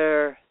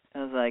everywhere.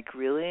 I was like,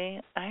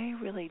 really? I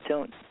really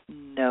don't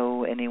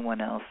know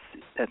anyone else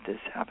that this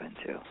happened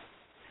to.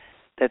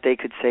 That they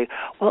could say,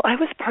 well, I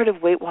was part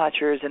of Weight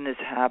Watchers and this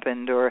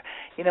happened, or,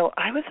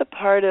 I was a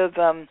part of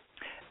a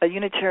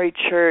Unitary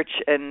church,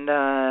 and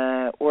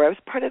or I was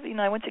part of,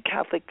 I went to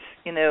Catholics,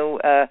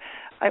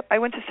 I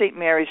went to St.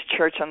 Mary's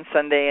Church on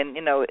Sunday, and,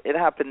 it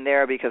happened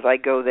there because I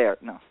go there.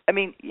 No. I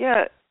mean,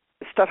 yeah,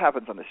 stuff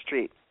happens on the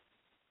street.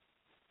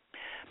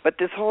 But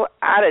this whole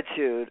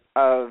attitude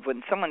of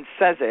when someone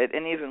says it,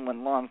 and even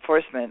when law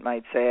enforcement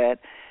might say it,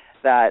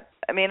 that,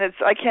 I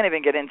can't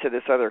even get into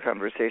this other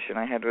conversation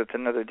I had with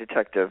another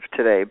detective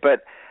today,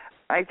 but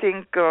I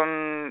think,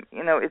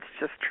 it's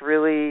just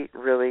really,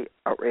 really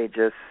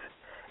outrageous.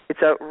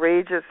 It's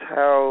outrageous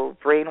how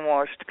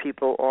brainwashed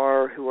people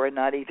are who are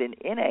not even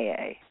in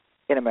AA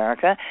in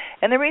America.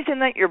 And the reason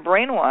that you're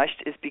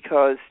brainwashed is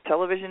because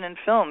television and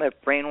film have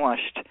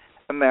brainwashed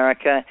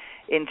America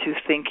into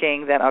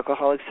thinking that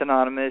Alcoholics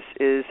Anonymous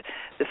is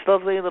this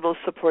lovely little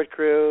support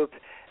group.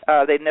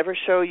 They never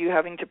show you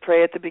having to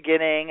pray at the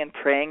beginning and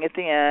praying at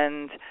the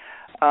end.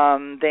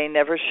 They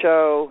never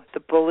show the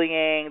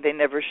bullying. They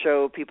never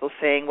show people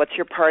saying, what's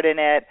your part in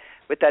it,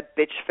 with that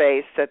bitch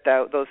face that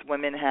those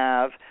women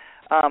have.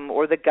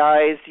 Or the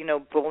guys,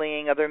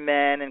 bullying other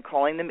men and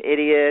calling them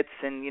idiots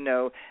and,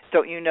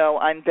 don't you know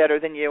I'm better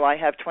than you. I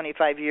have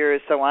 25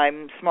 years, so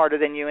I'm smarter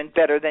than you and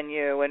better than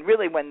you, and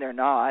really when they're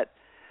not.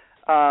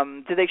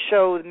 Do they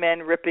show men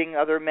ripping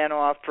other men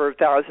off for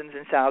thousands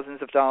and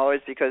thousands of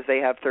dollars because they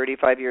have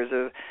 35 years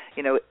of,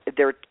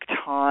 their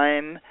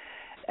time?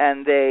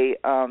 And they,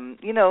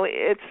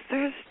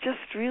 there's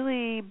just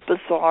really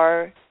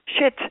bizarre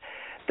shit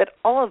that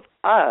all of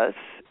us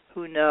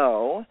who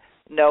know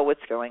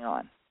what's going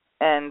on.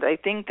 And I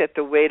think that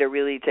the way to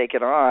really take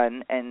it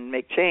on and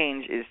make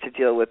change is to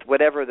deal with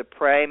whatever the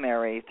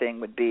primary thing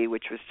would be,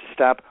 which was to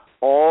stop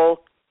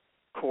all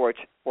court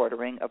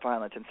ordering of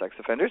violent and sex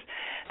offenders,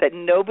 that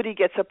nobody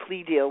gets a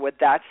plea deal where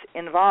that's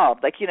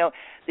involved. Like, you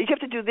have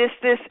to do this,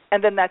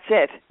 and then that's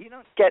it. You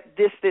don't get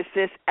this,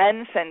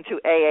 and send to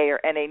AA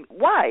or NA.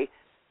 Why?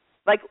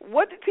 Like,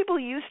 what did people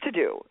used to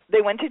do?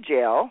 They went to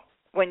jail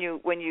when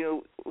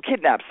you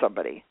kidnap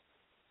somebody.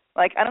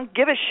 Like, I don't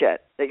give a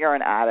shit that you're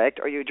an addict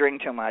or you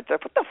drink too much.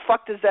 Like, what the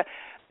fuck does that...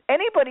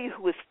 Anybody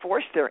who is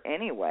forced there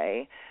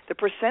anyway, the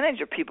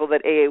percentage of people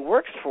that AA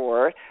works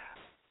for,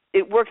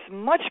 it works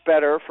much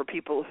better for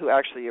people who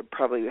actually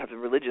probably have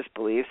religious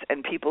beliefs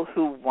and people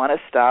who want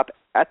to stop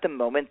at the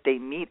moment they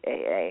meet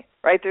AA,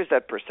 right? There's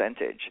that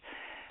percentage.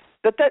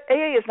 But that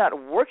AA is not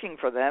working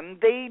for them.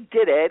 They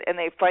did it, and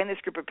they find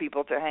this group of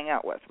people to hang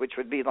out with, which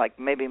would be like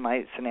maybe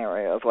my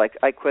scenario of like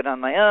I quit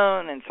on my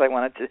own, and so I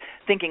wanted to,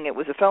 thinking it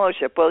was a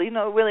fellowship. Well,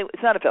 really,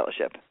 it's not a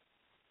fellowship.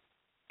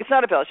 It's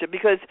not a fellowship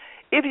because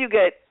if you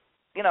get,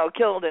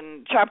 killed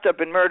and chopped up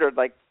and murdered,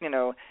 like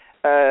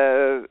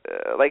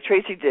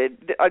Tracy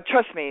did,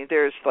 trust me,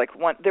 there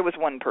was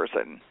one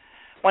person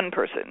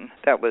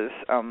that was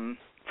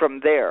from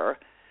there,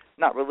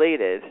 not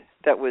related,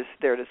 that was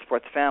there to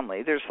support the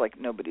family. There's like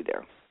nobody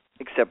there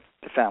except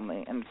the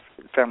family and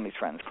family's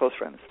friends, close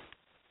friends.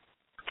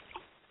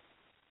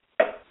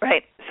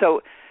 Right?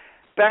 So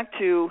back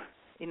to,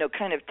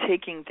 kind of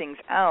taking things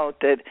out,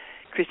 that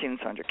Christine and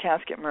Sandra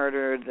Cass get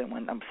murdered. Then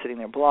when I'm sitting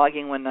there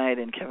blogging one night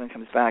and Kevin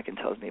comes back and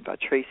tells me about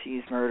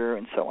Tracy's murder,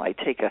 and so I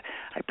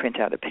print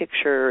out a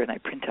picture and I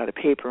print out a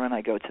paper and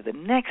I go to the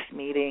next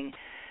meeting,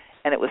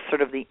 and it was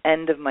sort of the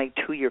end of my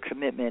 2-year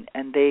commitment,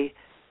 and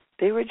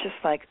they were just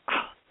like,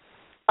 oh,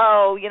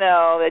 oh,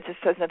 that just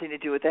has nothing to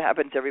do with it. It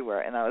happens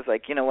everywhere. And I was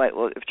like, you know what?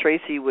 Well, if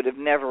Tracy would have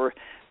never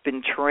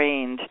been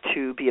trained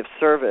to be of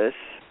service,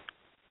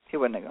 he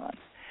wouldn't have gone.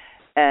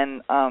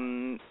 And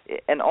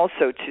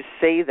also to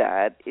say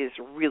that is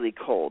really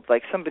cold.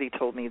 Like somebody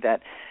told me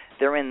that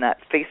they're in that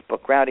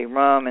Facebook rowdy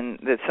room, and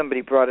that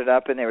somebody brought it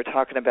up, and they were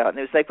talking about it, and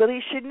it was like, well, he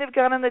shouldn't have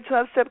gone on the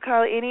 12-step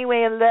call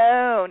anyway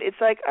alone.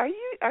 It's like, are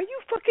you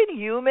fucking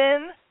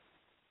human?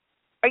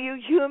 Are you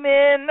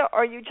human? Or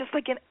are you just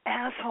like an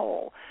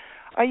asshole?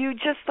 Are you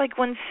just like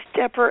one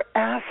stepper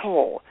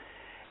asshole?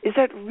 Is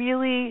that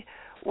really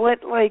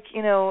what,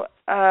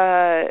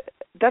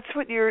 that's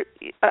what you're,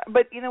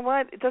 but you know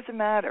what? It doesn't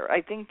matter.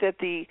 I think that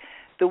the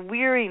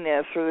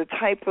weariness or the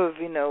type of,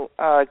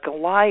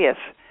 Goliath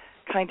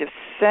kind of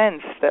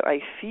sense that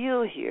I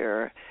feel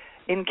here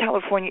in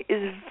California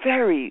is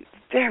very,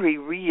 very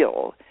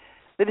real.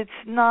 That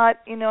it's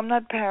not, I'm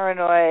not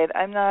paranoid.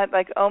 I'm not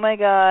like, oh my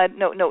God.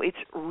 No, it's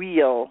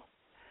real.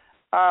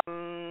 I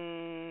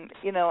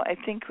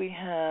think we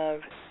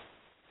have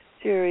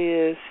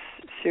serious,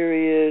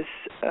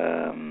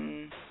 let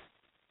me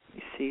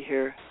see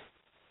here.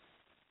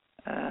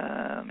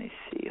 Let me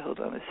see, hold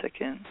on a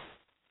second.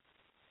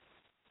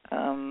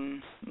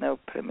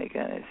 Nope, let me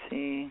kind of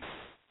see.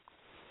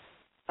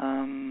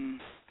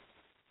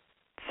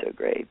 So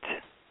great.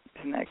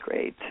 Isn't that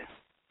great?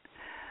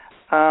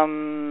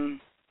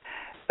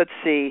 Let's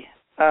see.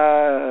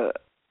 I'm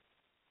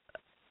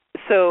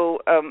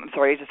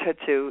sorry, I just had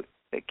to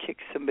kick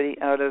somebody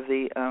out of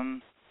the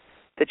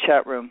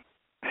chat room.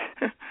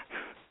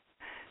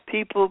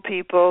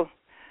 People.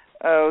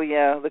 Oh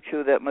yeah, look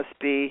who that must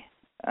be.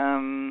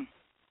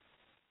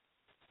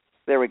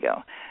 There we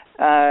go.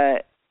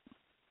 I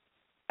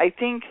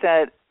think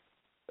that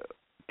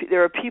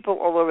there are people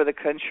all over the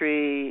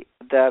country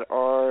that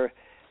are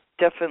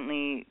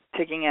definitely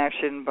taking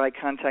action by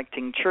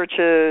contacting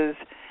churches,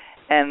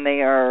 and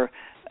they are,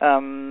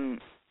 they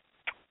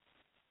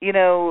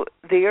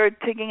are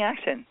taking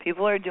action.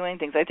 People are doing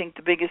things. I think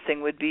the biggest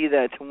thing would be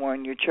that to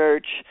warn your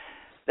church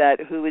that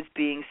who is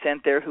being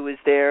sent there, who is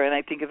there, and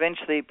I think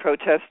eventually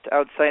protest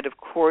outside of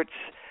courts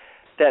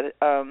that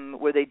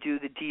where they do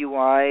the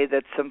DUI.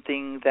 That's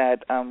something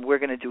that we're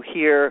going to do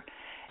here.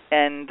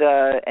 And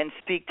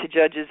speak to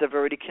judges. I've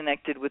already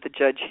connected with a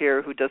judge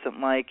here who doesn't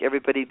like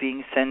everybody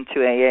being sent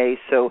to AA,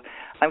 so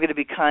I'm going to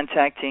be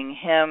contacting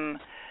him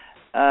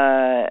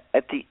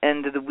at the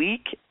end of the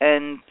week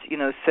and,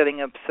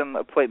 setting up some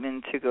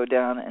appointment to go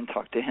down and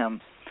talk to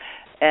him.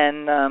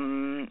 And,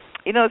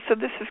 so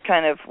this is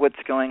kind of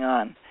what's going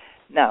on.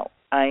 Now,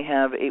 I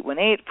have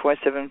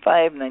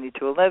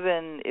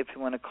 818-475-9211 if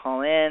you want to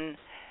call in.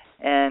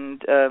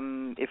 And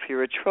if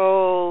you're a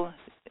troll,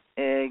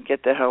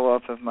 get the hell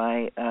off of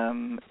my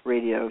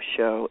radio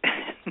show.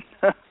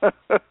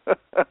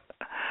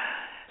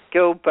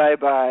 Go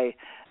bye-bye.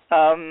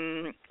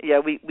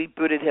 We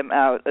booted him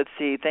out. Let's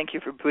see. Thank you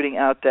for booting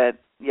out that.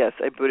 Yes,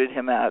 I booted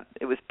him out.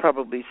 It was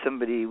probably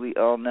somebody we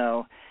all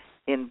know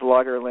in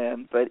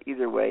Bloggerland, but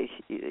either way,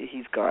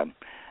 he's gone.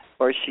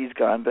 Or she's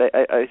gone. But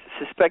I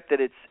suspect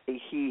that it's a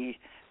he,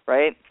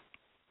 right?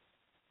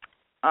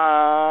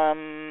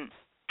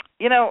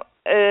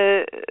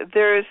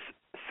 There's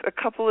a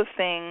couple of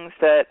things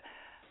that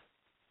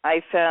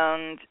I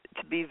found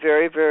to be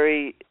very,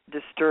 very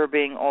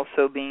disturbing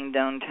also being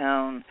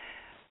downtown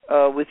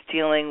with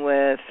dealing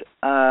with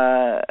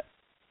a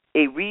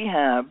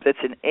rehab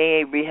that's an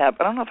AA rehab.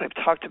 I don't know if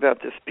I've talked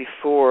about this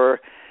before,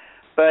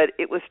 but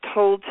it was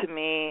told to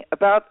me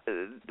about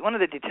one of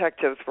the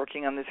detectives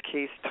working on this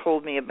case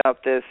told me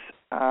about this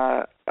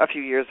a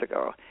few years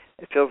ago.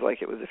 It feels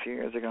like it was a few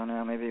years ago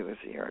now. Maybe it was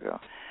a year ago,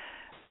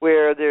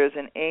 where there's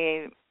an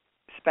AA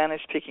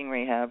Spanish-speaking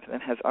rehab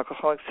that has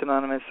Alcoholics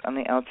Anonymous on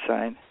the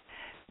outside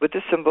with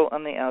the symbol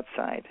on the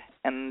outside.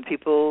 And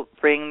people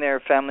bring their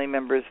family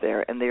members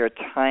there, and they are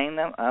tying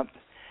them up,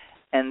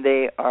 and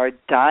they are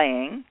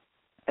dying,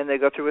 and they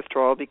go through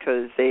withdrawal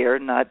because they are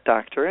not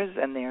doctors,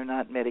 and they are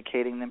not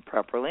medicating them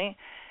properly,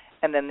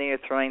 and then they are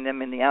throwing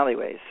them in the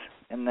alleyways.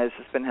 And this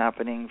has been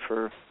happening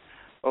for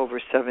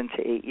over 7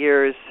 to 8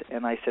 years,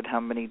 and I said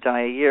how many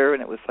die a year,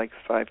 and it was like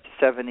 5 to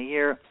 7 a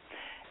year.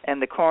 And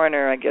the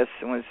coroner, I guess,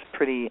 was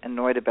pretty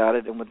annoyed about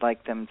it and would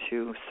like them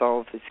to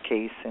solve this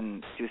case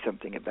and do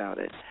something about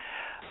it.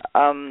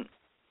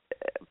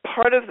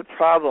 Part of the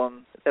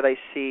problem that I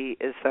see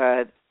is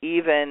that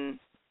even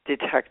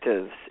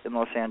detectives in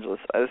Los Angeles,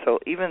 so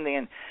even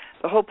the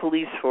whole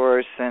police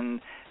force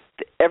and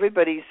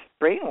everybody's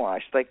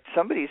brainwashed. Like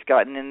somebody's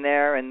gotten in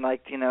there and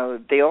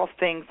they all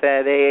think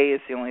that AA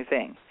is the only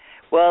thing.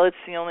 Well, it's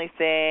the only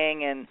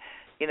thing, and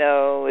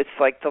it's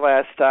like the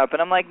last stop.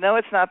 And I'm like, no,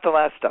 it's not the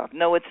last stop.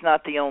 No, it's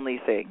not the only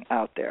thing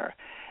out there.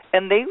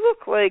 And they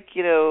look like,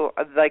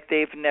 like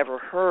they've never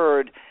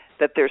heard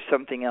that there's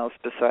something else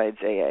besides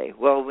AA.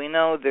 Well, we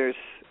know there's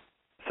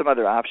some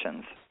other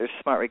options. There's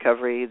smart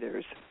recovery.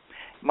 There's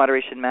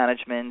moderation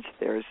management.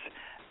 There's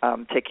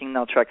taking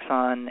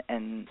naltrexone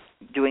and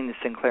doing the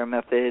Sinclair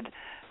method.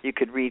 You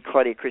could read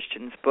Claudia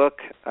Christian's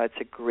book. It's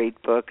a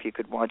great book. You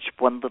could watch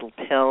One Little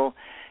Pill.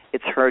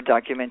 It's her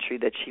documentary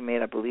that she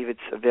made. I believe it's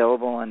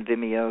available on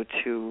Vimeo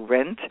to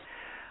rent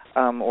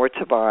or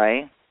to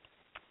buy.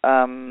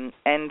 And,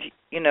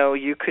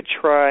 you could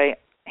try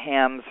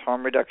Ham's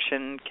Harm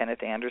Reduction,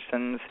 Kenneth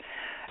Anderson's.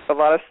 A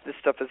lot of this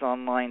stuff is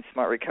online.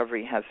 Smart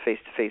Recovery has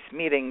face-to-face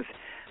meetings,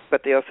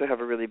 but they also have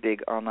a really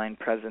big online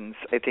presence.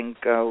 I think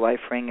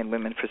LifeRing and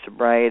Women for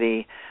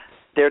Sobriety,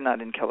 they're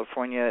not in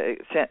California.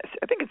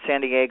 I think in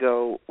San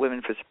Diego,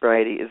 Women for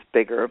Sobriety is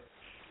bigger.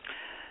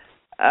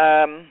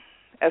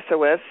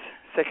 SOS,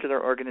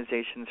 Secular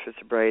Organizations for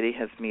Sobriety,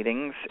 has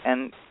meetings.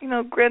 And,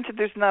 granted,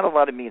 there's not a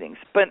lot of meetings.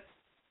 But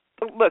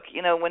look,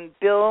 when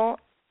Bill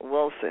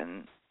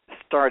Wilson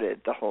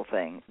started the whole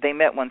thing, they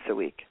met once a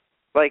week.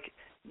 Like,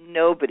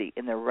 nobody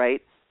in their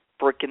right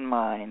frickin'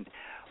 mind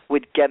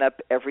would get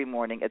up every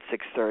morning at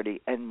 6:30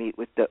 and meet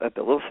at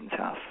Bill Wilson's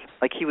house.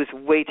 Like, he was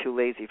way too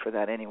lazy for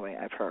that anyway,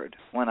 I've heard,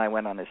 when I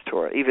went on his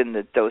tour. Even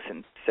the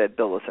docent said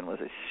Bill Wilson was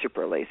a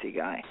super lazy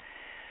guy.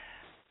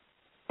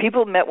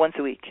 People met once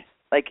a week.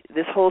 Like,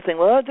 this whole thing,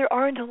 well, there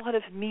aren't a lot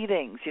of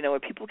meetings, where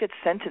people get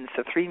sentenced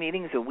to 3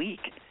 meetings a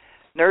week.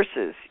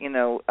 Nurses,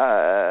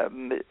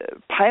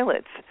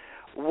 pilots.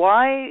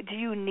 Why do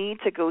you need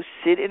to go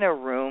sit in a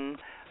room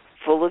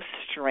full of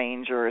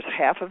strangers?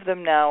 Half of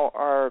them now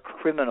are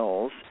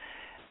criminals.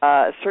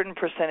 A certain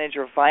percentage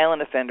are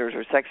violent offenders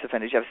or sex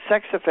offenders. You have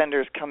sex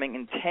offenders coming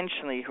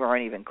intentionally who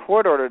aren't even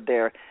court-ordered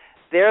there.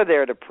 They're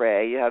there to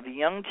pray. You have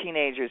young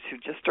teenagers who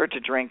just start to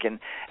drink, and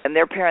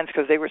their parents,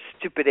 because they were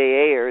stupid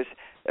AAers,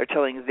 are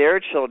telling their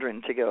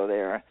children to go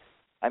there.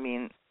 I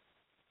mean,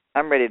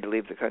 I'm ready to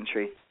leave the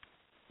country.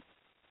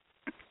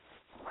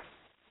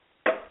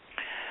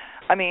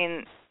 I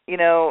mean,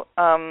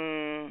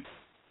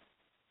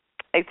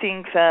 I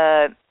think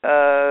that,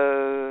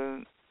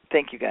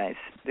 thank you guys.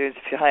 There's,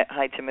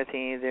 hi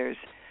Timothy, there's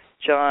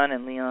John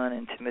and Leon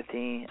and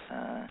Timothy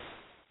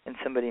and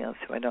somebody else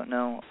who I don't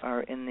know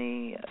are in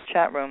the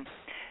chat room.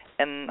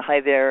 And hi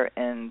there,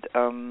 and,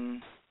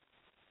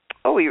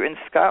 you're in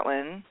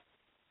Scotland.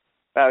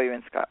 Wow, you're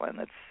in Scotland.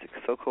 That's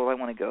so cool. I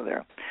want to go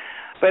there.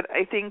 But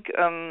I think,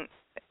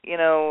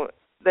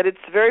 that it's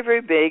very,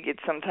 very big.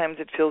 Sometimes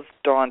it feels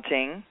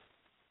daunting,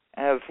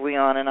 as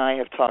Leon and I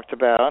have talked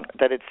about,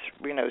 that it's,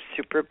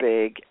 super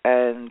big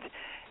and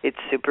it's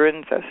super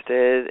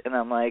infested. And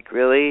I'm like,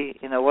 really?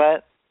 You know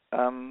what?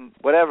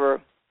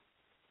 Whatever.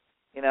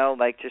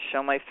 Just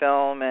show my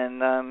film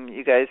and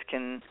you guys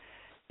can,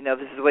 if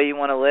this is the way you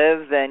want to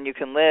live, then you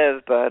can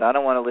live, but I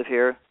don't want to live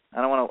here.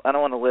 I don't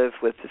want to live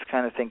with this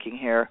kind of thinking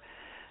here.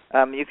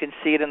 You can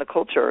see it in the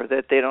culture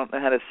that they don't know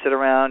how to sit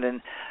around.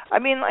 And, I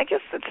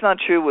guess that's not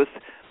true with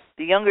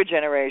the younger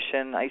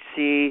generation. I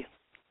see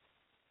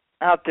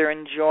out there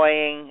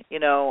enjoying,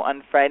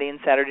 on Friday and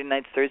Saturday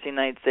nights, Thursday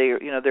nights,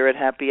 they're at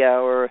happy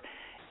hour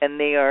and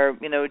they are,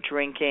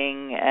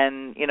 drinking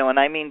and, and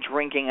I mean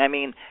drinking, I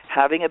mean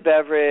having a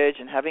beverage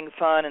and having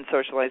fun and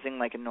socializing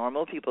like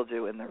normal people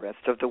do in the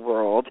rest of the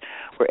world,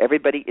 where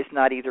everybody is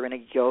not either in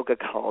a yoga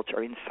cult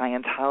or in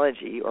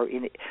Scientology or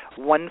in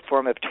one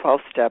form of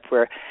 12-step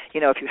where,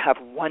 if you have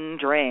one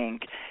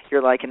drink,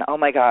 you're like, oh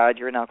my God,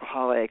 you're an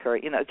alcoholic, or,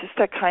 just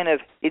that kind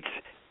of,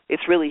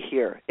 it's really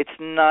here. It's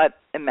not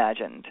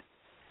imagined.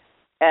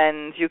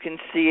 And you can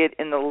see it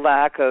in the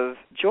lack of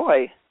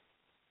joy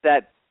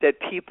that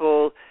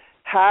people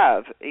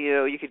have.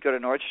 You could go to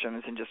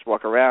Nordstrom's and just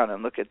walk around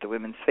and look at the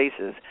women's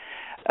faces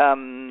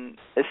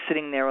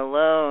sitting there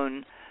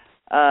alone.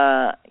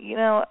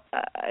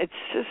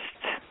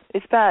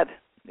 It's bad.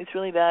 It's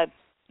really bad.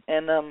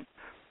 And,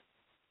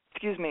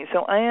 excuse me.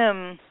 So I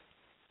am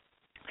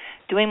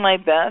doing my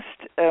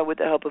best with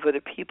the help of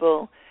other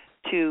people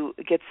to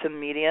get some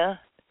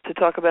media to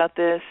talk about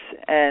this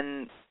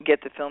and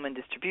get the film in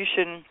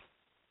distribution.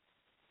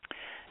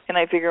 And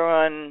I figure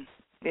on,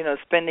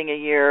 spending a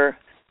year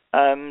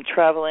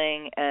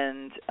traveling,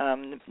 and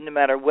no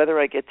matter whether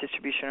I get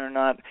distribution or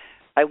not,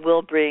 I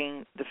will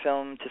bring the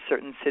film to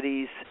certain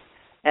cities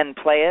and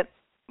play it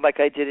like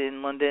I did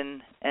in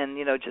London, and,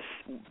 just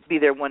be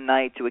there one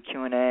night, do a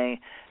Q&A,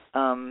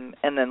 and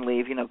then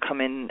leave,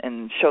 come in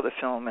and show the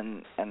film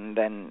and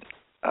then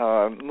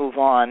move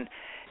on,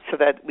 so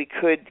that we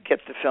could get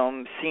the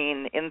film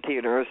seen in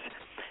theaters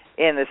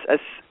in a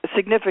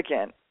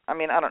significant, I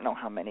don't know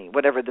how many,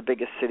 whatever the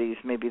biggest cities,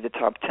 maybe the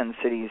top 10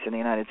 cities in the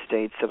United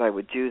States that I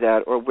would do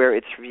that, or where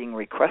it's being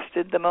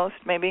requested the most,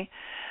 maybe,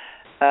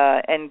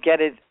 and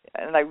get it.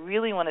 And I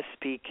really want to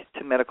speak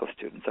to medical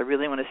students. I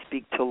really want to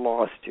speak to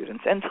law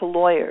students and to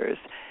lawyers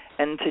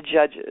and to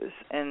judges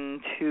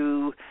and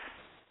to,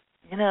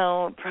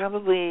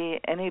 probably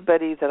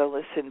anybody that'll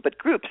listen, but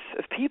groups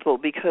of people,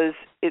 because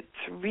it's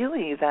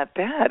really that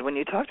bad. When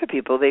you talk to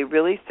people, they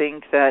really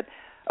think that,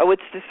 oh,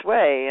 it's this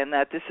way, and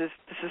that this is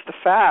the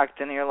fact,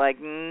 and you're like,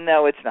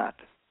 no, it's not.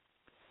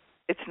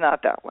 It's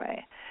not that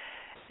way.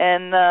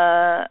 And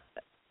I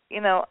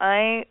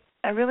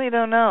really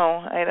don't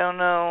know. I don't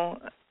know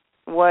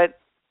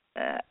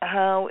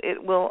how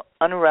it will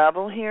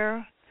unravel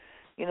here.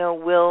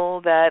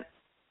 Will that,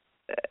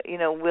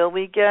 will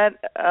we get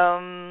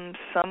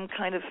some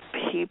kind of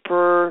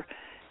paper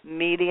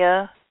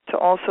media to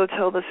also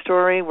tell the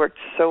story. Worked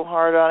so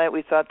hard on it.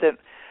 We thought that,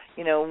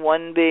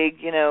 one big,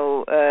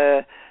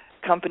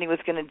 company was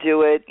going to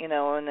do it,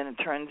 and then it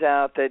turns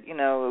out that, it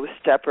was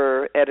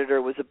Stepper,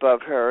 editor was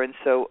above her, and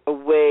so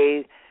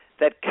away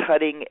that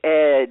Cutting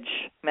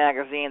Edge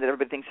magazine that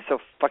everybody thinks is so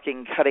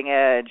fucking cutting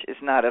edge is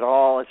not at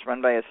all. It's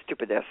run by a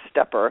stupid-ass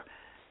Stepper,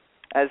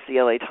 as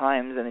the LA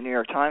Times and the New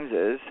York Times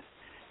is.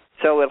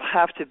 So it'll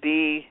have to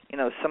be,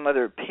 some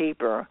other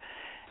paper.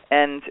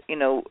 And,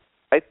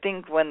 I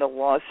think when the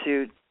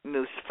lawsuit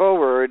moves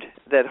forward,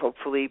 that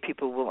hopefully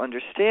people will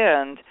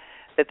understand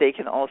that they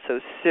can also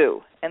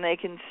sue. And they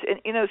can,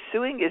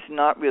 suing is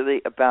not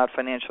really about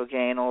financial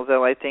gain,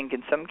 although I think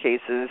in some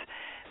cases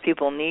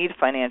people need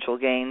financial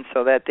gain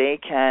so that they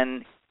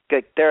can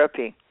get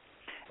therapy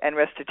and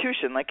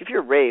restitution. Like if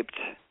you're raped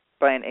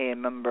by an AA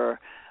member,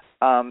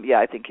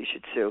 I think you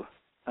should sue.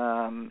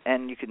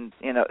 And you can,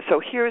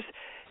 so here's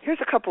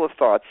a couple of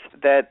thoughts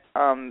that,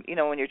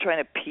 when you're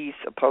trying to piece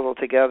a puzzle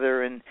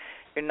together and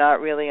you're not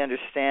really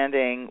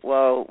understanding,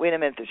 well, wait a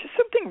minute, there's just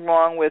something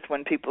wrong with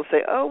when people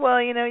say, oh,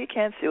 well, you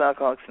can't sue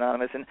Alcoholics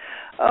Anonymous, and,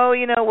 oh,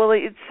 well,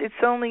 it's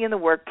only in the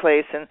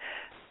workplace.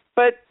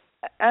 But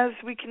as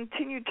we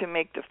continue to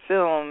make the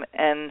film,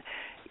 and,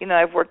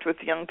 I've worked with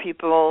young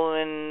people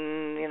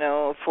and,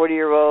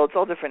 40-year-olds,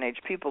 all different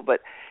age people, but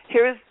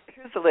here's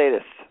the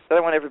latest that I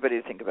want everybody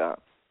to think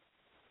about.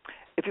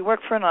 If you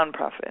work for a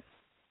nonprofit,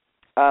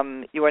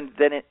 you are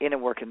then in a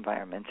work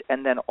environment,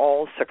 and then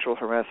all sexual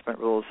harassment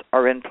rules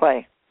are in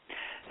play.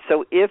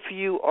 So if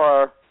you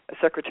are a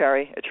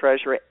secretary, a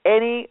treasurer,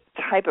 any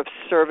type of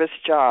service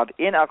job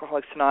in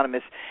Alcoholics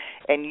Anonymous,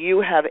 and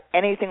you have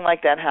anything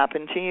like that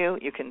happen to you,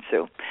 you can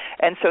sue.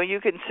 And so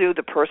you can sue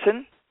the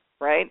person,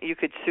 right? You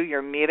could sue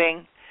your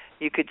meeting.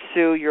 You could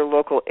sue your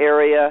local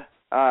area,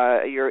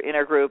 your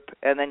intergroup,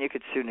 and then you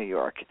could sue New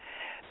York.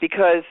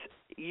 Because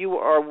you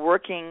are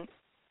working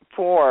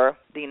for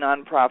the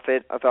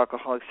nonprofit of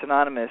Alcoholics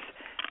Anonymous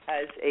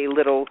as a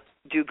little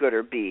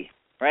do-gooder bee,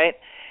 right?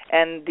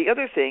 And the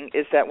other thing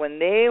is that when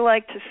they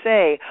like to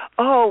say,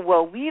 oh,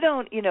 well, we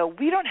don't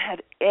have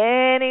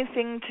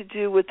anything to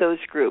do with those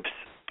groups.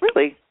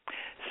 Really?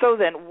 So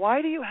then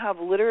why do you have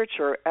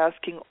literature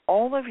asking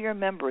all of your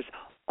members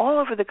all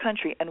over the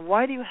country, and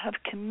why do you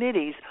have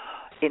committees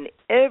in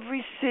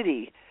every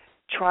city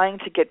trying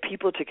to get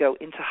people to go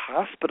into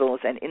hospitals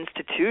and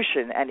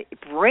institutions and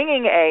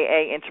bringing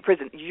AA into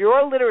prison?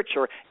 Your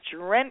literature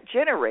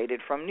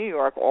generated from New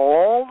York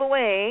all the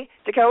way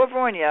to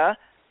California.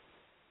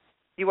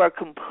 You are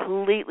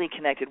completely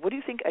connected. What do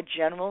you think a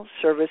general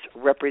service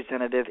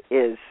representative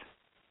is?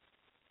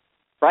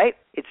 Right?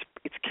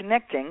 It's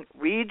connecting.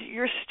 Read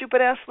your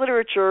stupid-ass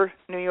literature,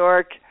 New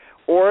York,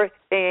 or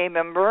AA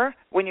member,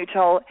 when you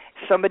tell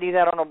somebody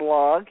that on a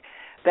blog,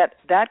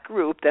 that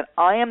group, that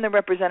I am the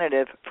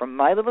representative from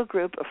my little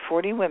group of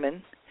 40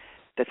 women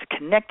that's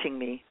connecting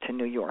me to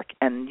New York.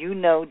 And you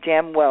know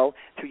damn well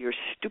through your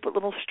stupid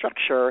little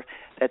structure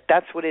that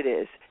that's what it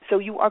is. So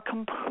you are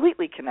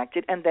completely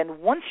connected, and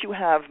then once you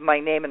have my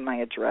name and my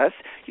address,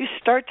 you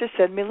start to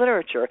send me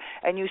literature,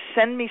 and you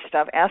send me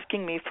stuff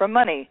asking me for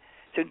money.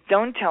 So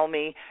don't tell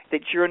me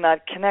that you're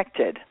not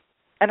connected.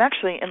 And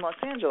actually, in Los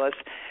Angeles,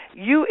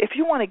 if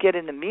you want to get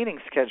in the meeting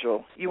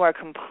schedule, you are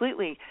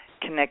completely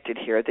connected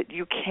here, that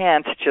you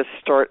can't just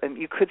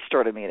you could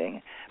start a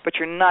meeting, but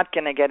you're not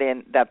going to get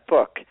in that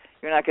book.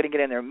 You're not going to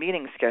get in their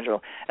meeting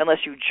schedule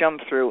unless you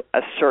jump through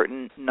a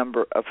certain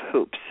number of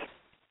hoops.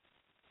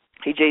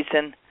 Hey,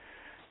 Jason,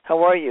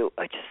 how are you?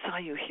 I just saw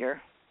you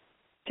here.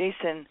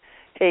 Jason,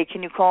 hey,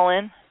 can you call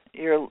in?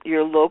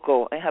 You're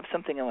local. I have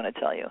something I want to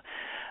tell you.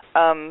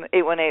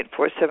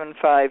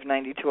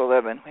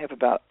 818-475-9211. We have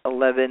about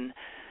 11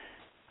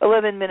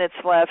 minutes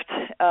left.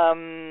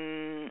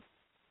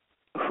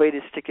 Way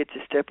to stick it to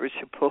steppers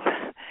who pull.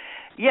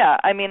 Yeah,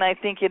 I mean, I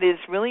think it is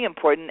really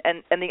important.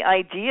 And the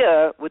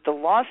idea with the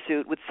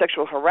lawsuit with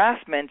sexual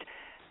harassment,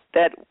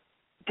 that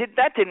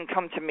didn't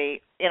come to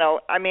me.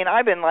 I mean,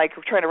 I've been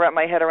trying to wrap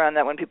my head around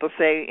that when people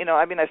say,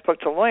 I spoke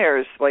to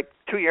lawyers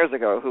 2 years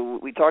ago who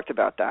we talked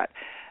about that,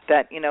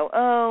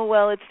 oh,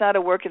 well, it's not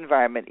a work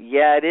environment.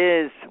 Yeah, it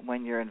is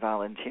when you're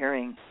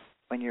volunteering.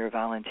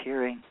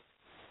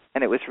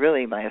 And it was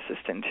really my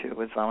assistant who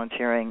was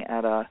volunteering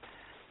at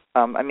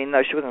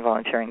no, she wasn't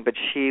volunteering, but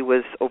she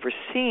was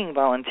overseeing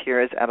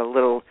volunteers at a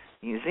little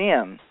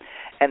museum.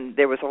 And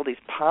there was all these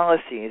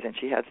policies, and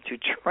she had to do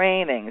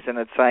trainings, and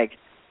it's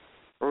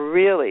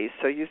really?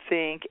 So you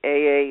think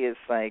AA is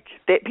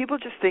people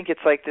just think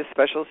it's this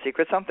special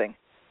secret something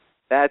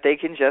that they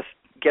can just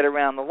get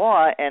around the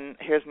law. And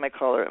here's my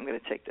caller. I'm going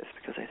to take this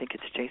because I think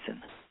it's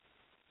Jason.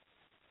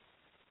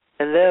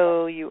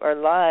 Hello, you are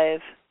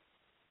live.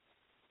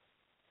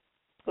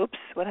 Oops,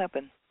 what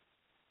happened?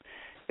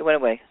 It went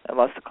away. I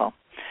lost the call.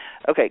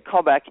 Okay,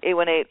 call back,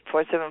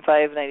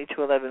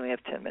 818-475-9211. We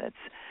have 10 minutes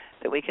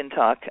that we can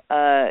talk.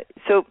 Let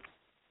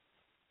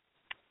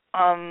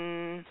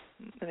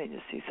me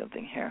just see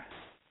something here.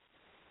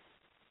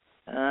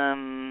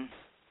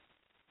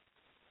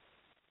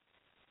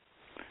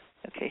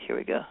 Okay, here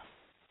we go.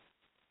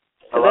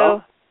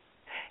 Hello?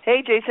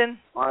 Hey, Jason.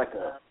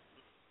 Monica.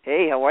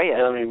 Hey, how are you?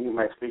 Hey, let me mute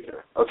my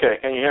speaker. Okay,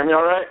 can you hear me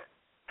all right?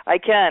 I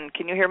can.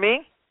 Can you hear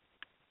me?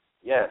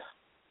 Yes.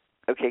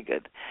 Okay,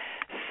 good.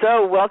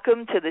 So,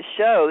 welcome to the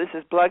show. This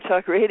is Blog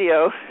Talk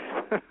Radio.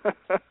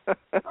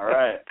 All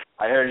right.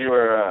 I heard you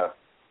were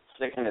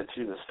sticking it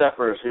to the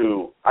steppers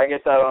who, I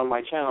get that on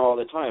my channel all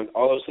the time,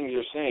 all those things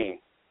you're saying.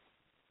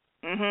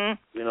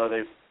 Mm-hmm. You know,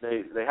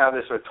 they have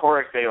this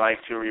rhetoric they like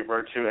to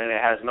revert to, and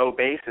it has no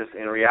basis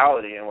in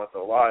reality and what the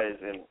law is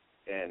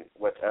and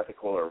what's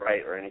ethical or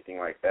right or anything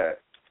like that.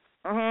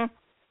 Mm-hmm.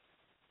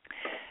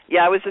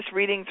 Yeah, I was just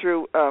reading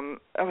through it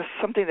was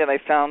something that I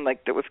found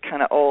like that was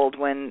kind of old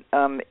when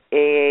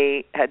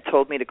AA had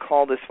told me to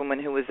call this woman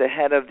who was the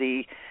head of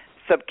the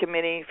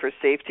subcommittee for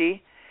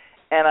safety,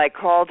 and I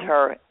called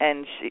her,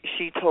 and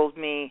she told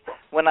me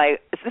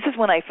this is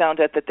when I found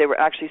out that they were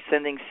actually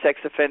sending sex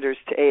offenders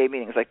to AA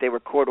meetings, like they were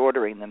court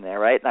ordering them there,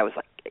 right? And I was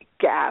like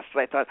gasped.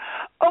 I thought,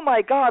 oh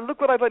my God, look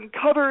what I've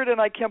uncovered,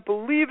 and I can't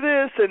believe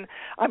this, and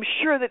I'm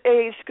sure that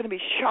AA is going to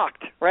be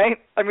shocked, right?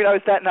 I mean, I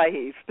was that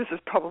naive. This is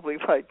probably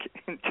like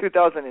in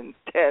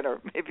 2010 or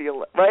maybe,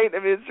 right? I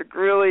mean, it's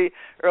really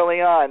early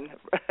on.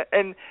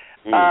 And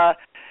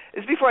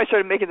it's before I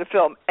started making the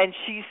film, and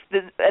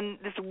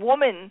this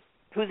woman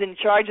who's in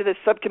charge of this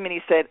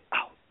subcommittee said,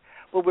 oh,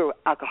 well, we're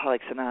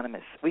Alcoholics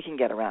Anonymous. We can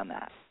get around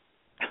that.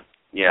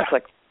 Yeah, I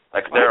was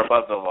like they're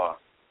above the law.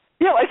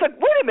 Yeah, I said,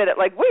 wait a minute,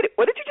 what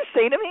did you just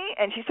say to me?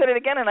 And she said it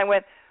again, and I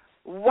went,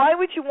 why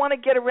would you want to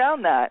get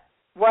around that?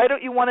 Why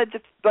don't you want to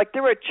just, like,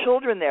 there were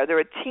children there, there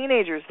were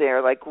teenagers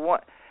there, like,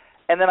 what?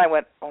 And then I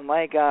went, oh,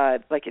 my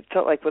God, like, it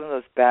felt like one of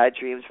those bad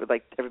dreams where,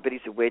 like, everybody's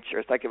a witch, or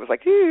it's like, it was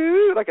like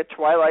a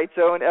Twilight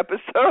Zone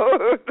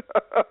episode.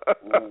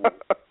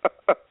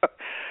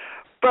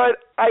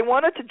 But I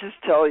wanted to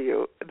just tell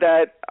you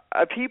that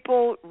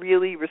people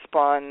really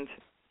respond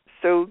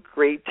so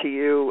great to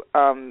you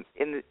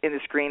in the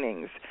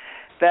screenings,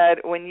 that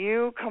when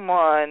you come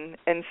on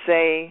and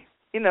say,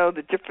 you know,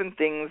 the different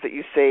things that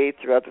you say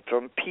throughout the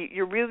film,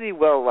 you're really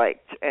well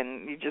liked,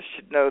 and you just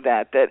should know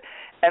that.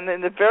 And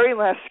then the very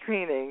last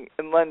screening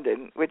in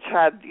London, which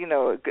had, you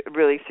know, a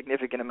really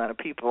significant amount of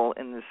people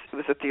in this, it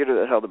was a theater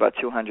that held about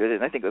 200,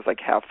 and I think it was like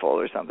half full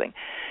or something.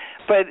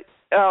 But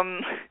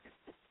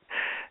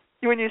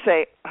when you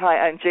say, hi,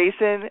 I'm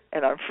Jason,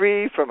 and I'm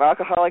free from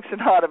Alcoholics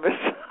Anonymous,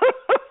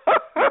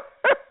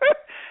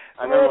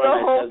 I remember the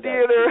whole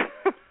theater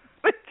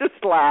they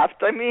just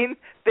laughed. I mean,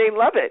 they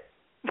love it.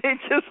 They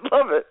just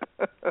love it.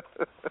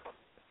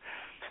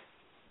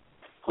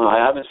 Well,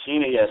 I haven't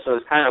seen it yet, so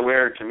it's kind of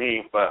weird to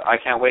me, but I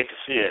can't wait to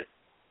see it.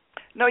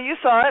 No, you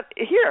saw it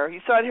here. You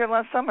saw it here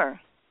last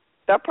summer.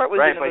 That part was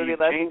right, in the movie. Right,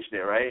 but you changed it,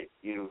 right?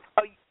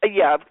 Oh,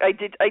 yeah, I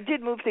did. I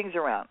did move things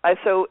around.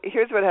 So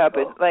here's what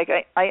happened. Oh. Like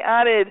I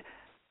added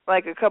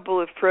like a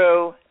couple of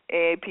pro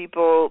AA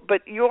people,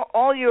 but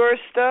all your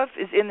stuff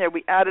is in there.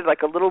 We added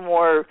like a little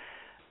more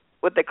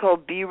what they call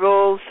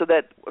B-rolls, so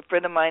that a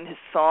friend of mine, his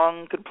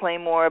song could play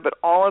more. But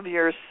all of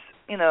your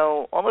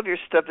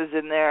stuff is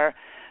in there.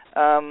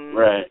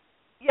 Right.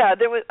 Yeah,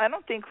 there was. I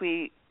don't think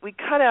we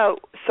cut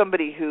out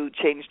somebody who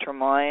changed her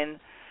mind.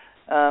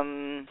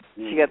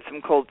 She got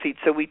some cold feet,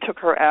 so we took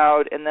her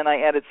out, and then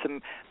I added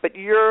some. But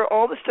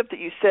all the stuff that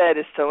you said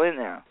is still in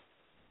there.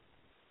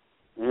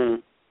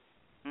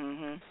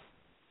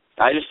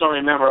 I just don't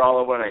remember all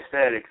of what I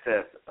said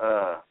except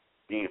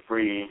being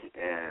free,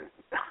 and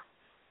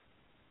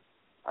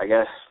I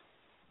guess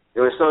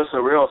it was so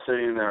surreal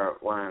sitting there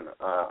when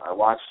I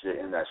watched it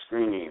in that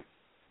screening.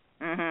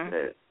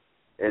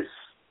 It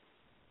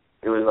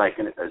was like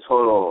a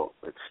total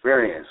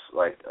experience,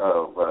 like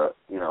of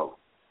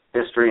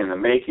history in the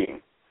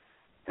making,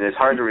 and it's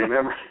hard to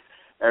remember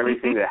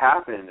everything that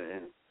happened,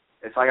 and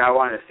it's like I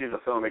want to see the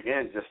film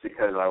again just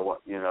because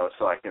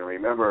so I can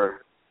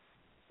remember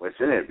what's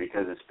in it,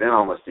 because it's been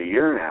almost a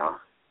year now.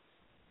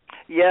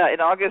 Yeah, in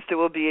August it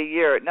will be a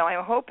year. Now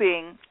I'm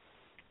hoping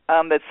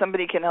that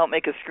somebody can help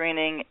make a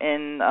screening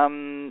in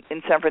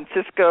San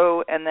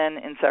Francisco and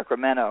then in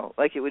Sacramento.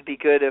 Like, it would be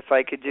good if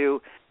I could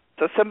do.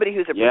 So somebody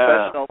who's a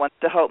professional wants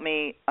to help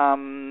me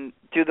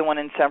do the one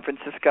in San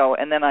Francisco,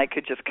 and then I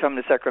could just come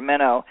to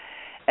Sacramento.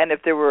 And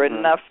if there were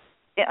enough,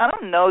 I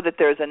don't know that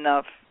there's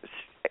enough,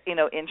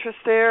 interest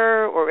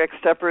there or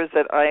ex-steppers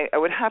that I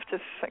would have to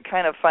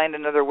kind of find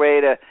another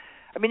way to.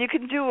 I mean, you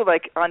can do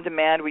like on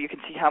demand where you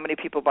can see how many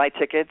people buy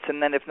tickets,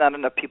 and then if not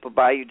enough people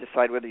buy, you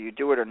decide whether you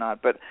do it or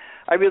not. But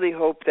I really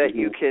hope that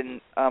you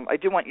can. I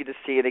do want you to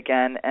see it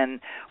again.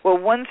 And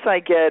once I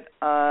get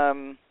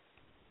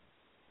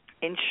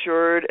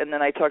insured, and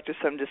then I talk to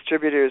some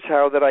distributors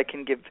how that I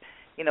can give,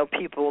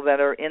 people that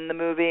are in the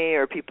movie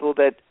or people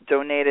that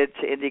donated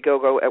to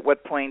Indiegogo, at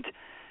what point,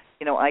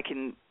 I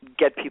can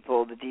get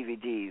people the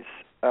DVDs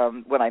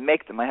when I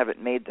make them. I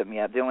haven't made them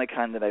yet. The only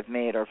kind that I've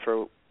made are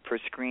for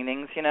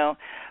screenings,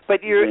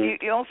 But you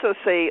also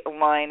say a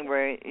line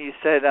where you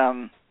said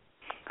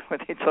where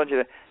they told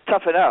you to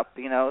toughen up,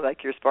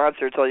 like your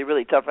sponsor told you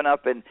really toughen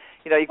up, and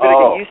you better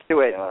get used to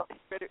it. Yeah.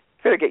 You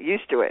better get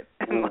used to it.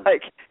 And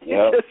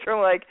just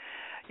from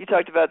you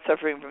talked about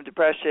suffering from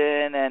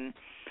depression, and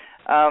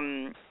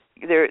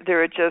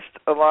there are just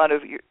a lot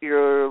of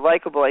you're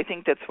likable. I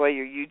think that's why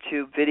your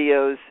YouTube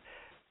videos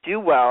do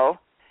well.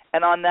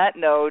 And on that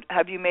note,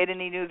 have you made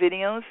any new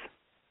videos?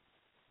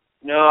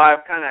 No,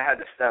 I've kind of had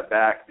to step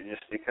back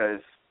just because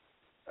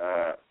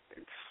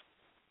it's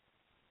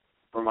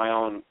for my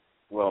own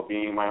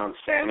well-being, my own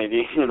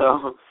sanity, you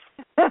know.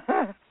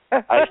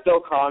 I still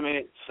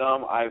comment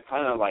some. I've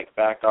kind of like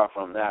backed off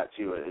from that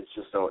too. It's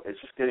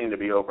just getting to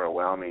be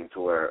overwhelming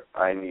to where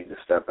I need to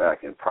step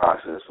back and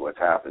process what's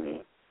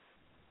happening.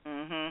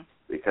 Mhm.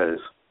 Because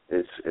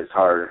it's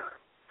hard.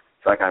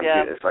 It's like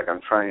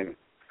I'm trying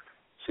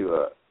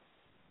to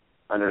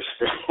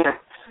understand.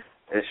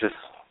 It's just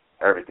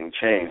everything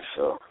changed.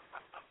 So.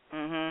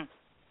 Mhm.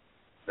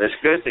 It's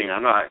a good thing.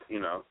 I'm not.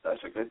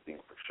 That's a good thing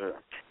for sure.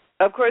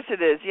 Of course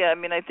it is. Yeah, I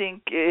mean, I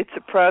think it's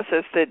a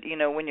process that,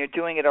 when you're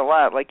doing it a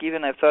lot, like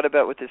even I've thought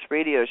about with this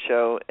radio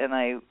show, and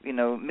I,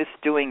 miss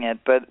doing it,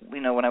 but,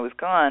 when I was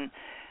gone,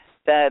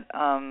 that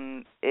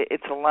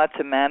it's a lot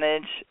to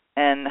manage,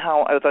 and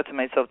how I thought to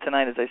myself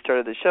tonight as I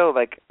started the show,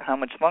 like, how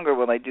much longer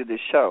will I do this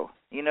show?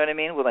 You know what I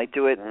mean? Will I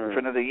do it for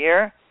another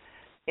year?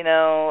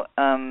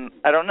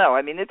 I don't know.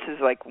 I mean, this is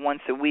like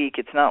once a week.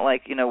 It's not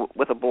like,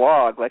 with a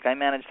blog. Like, I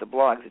manage the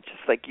blogs. It's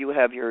just like you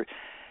have your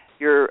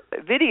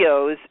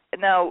videos.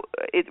 Now,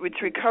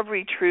 it's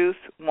Recovery Truth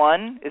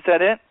 1. Is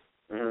that it?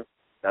 Mm-hmm.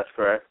 That's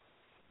correct.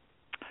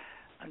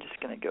 I'm just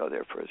going to go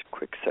there for a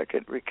quick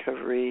second.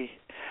 Recovery.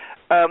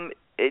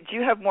 Do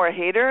you have more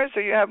haters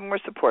or you have more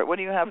support? What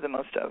do you have the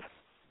most of?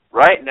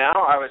 Right now,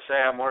 I would say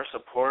I have more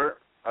support.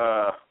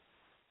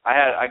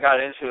 I got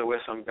into it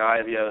with some guy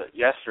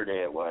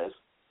yesterday. It was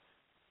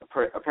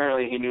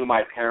apparently he knew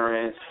my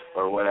parents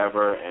or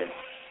whatever, and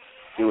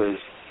he was.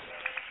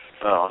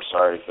 Oh, I'm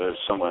sorry. There's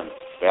someone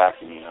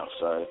backing me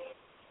outside.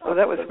 Oh,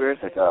 that was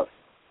weird. Pick up.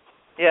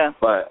 Yeah.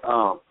 But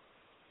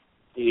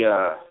he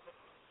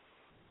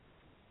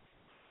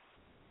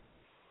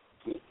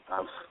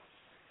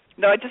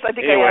No, I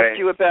think I asked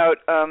you about,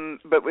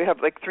 but we have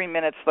like 3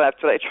 minutes left.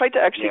 So I tried to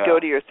actually go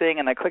to your thing,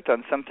 and I clicked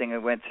on something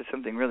and went to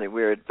something really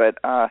weird. But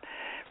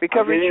Recovery Truth 1.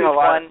 I'm getting a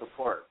lot of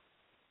support.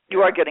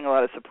 You are getting a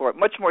lot of support,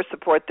 much more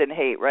support than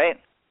hate, right?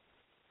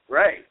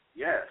 Right.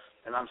 Yes.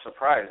 And I'm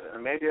surprised.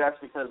 And maybe that's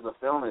because the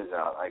film is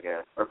out, I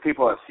guess. Or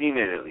people have seen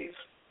it at least.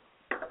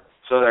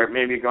 So they're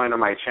maybe going to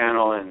my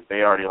channel and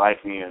they already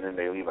like me, and then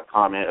they leave a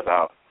comment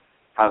about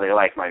how they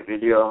like my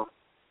video.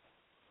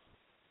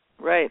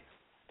 Right.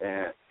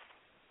 And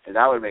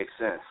that would make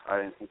sense. I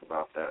didn't think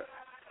about that.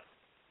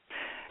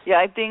 Yeah,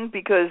 I think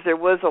because there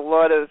was a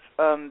lot of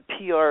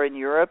PR in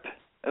Europe.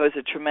 There was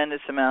a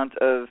tremendous amount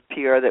of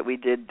PR that we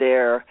did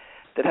there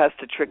that has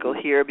to trickle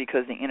here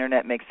because the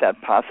Internet makes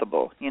that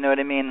possible. You know what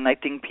I mean? And I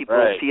think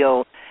people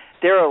feel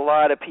there are a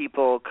lot of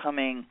people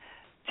coming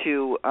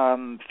to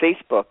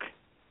Facebook,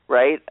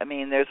 right? I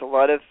mean, there's a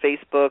lot of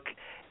Facebook,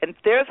 and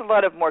there's a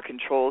lot of more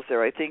controls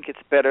there. I think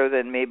it's better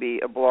than maybe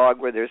a blog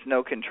where there's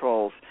no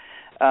controls,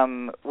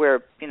 where,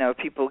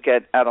 people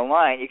get out of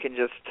line. You can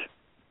just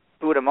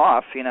boot them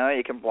off,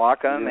 you can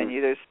block them, and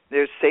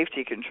there's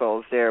safety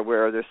controls there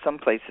where there's some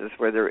places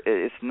where there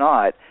is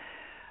not.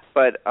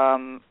 But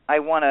I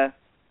want to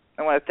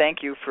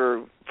thank you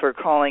for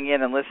calling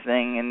in and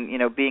listening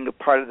and being a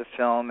part of the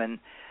film. And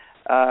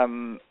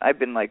I've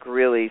been like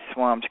really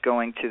swamped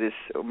going to this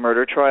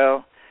murder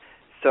trial.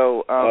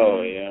 So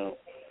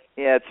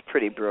yeah, it's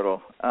pretty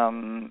brutal.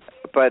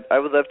 But I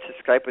would love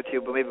to Skype with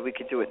you, but maybe we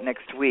could do it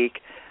next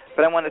week.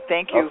 But I want to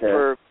thank you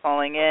for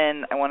calling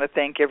in. I want to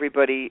thank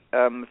everybody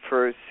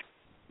for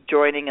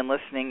joining and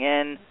listening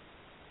in.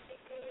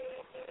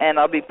 And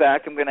I'll be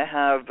back. I'm going to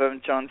have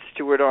John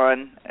Stewart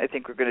on. I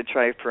think we're going to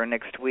try for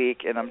next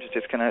week, and I'm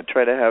just going to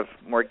try to have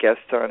more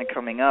guests on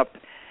coming up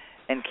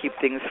and keep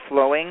things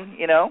flowing,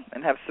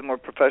 and have some more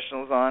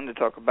professionals on to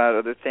talk about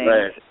other things.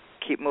 Right.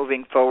 Keep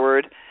moving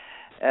forward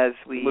as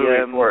we...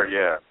 Moving forward,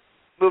 yeah.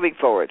 Moving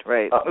forward,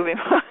 right. Moving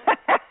forward.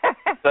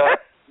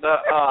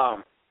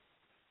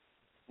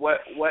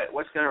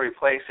 What's going to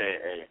replace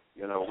AA?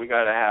 We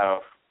got to have...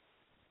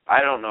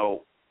 I don't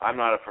know. I'm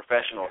not a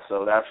professional,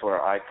 so that's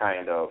where I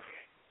kind of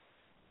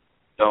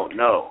don't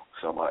know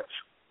so much.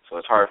 So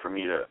it's hard for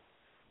me to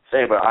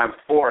say, but I'm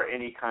for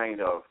any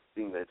kind of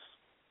thing that's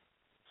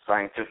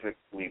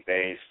scientifically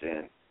based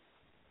and...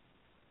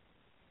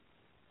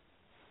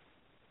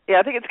 Yeah,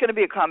 I think it's going to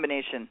be a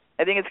combination.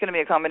 I think it's going to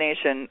be a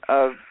combination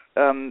of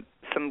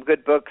some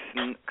good books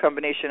and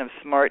combination of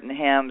smart and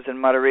hams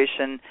and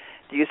moderation,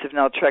 the use of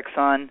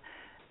naltrexone,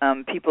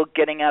 people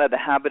getting out of the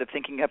habit of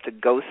thinking you have to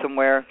go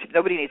somewhere.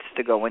 Nobody needs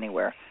to go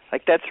anywhere.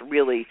 Like, that's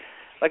really...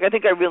 Like, I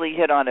think I really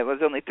hit on it. It was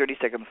only 30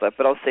 seconds left,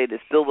 but I'll say this.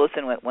 Bill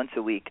Wilson went once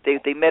a week.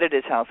 They met at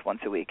his house once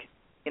a week.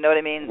 You know what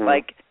I mean? Mm-hmm.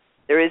 Like,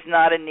 there is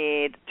not a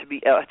need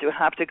to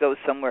have to go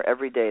somewhere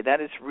every day.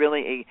 That is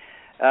really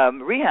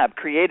rehab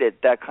created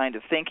that kind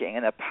of thinking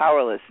and that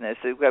powerlessness.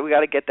 We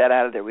got to get that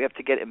out of there. We have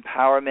to get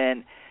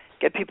empowerment,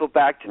 get people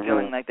back to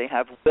feeling like they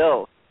have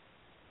will.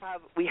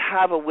 We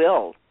have a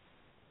will.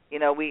 You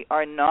know, we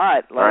are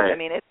not like. Right. I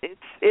mean,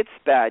 it's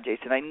bad,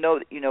 Jason. I know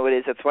that you know it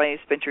is. That's why you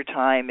spent your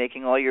time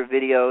making all your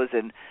videos,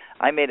 and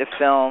I made a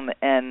film,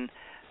 and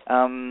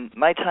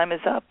my time is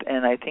up,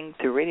 and I think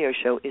the radio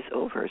show is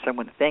over. So I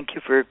want to thank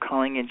you for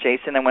calling in,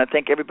 Jason. I want to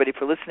thank everybody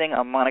for listening.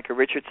 I'm Monica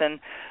Richardson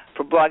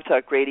for Blog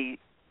Talk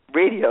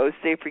Radio,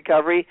 Safe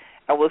Recovery,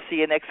 and we'll see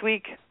you next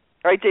week.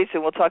 All right,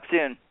 Jason, we'll talk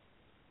soon.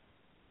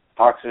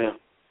 Talk soon.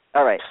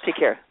 All right, take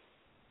care.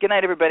 Good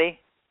night, everybody.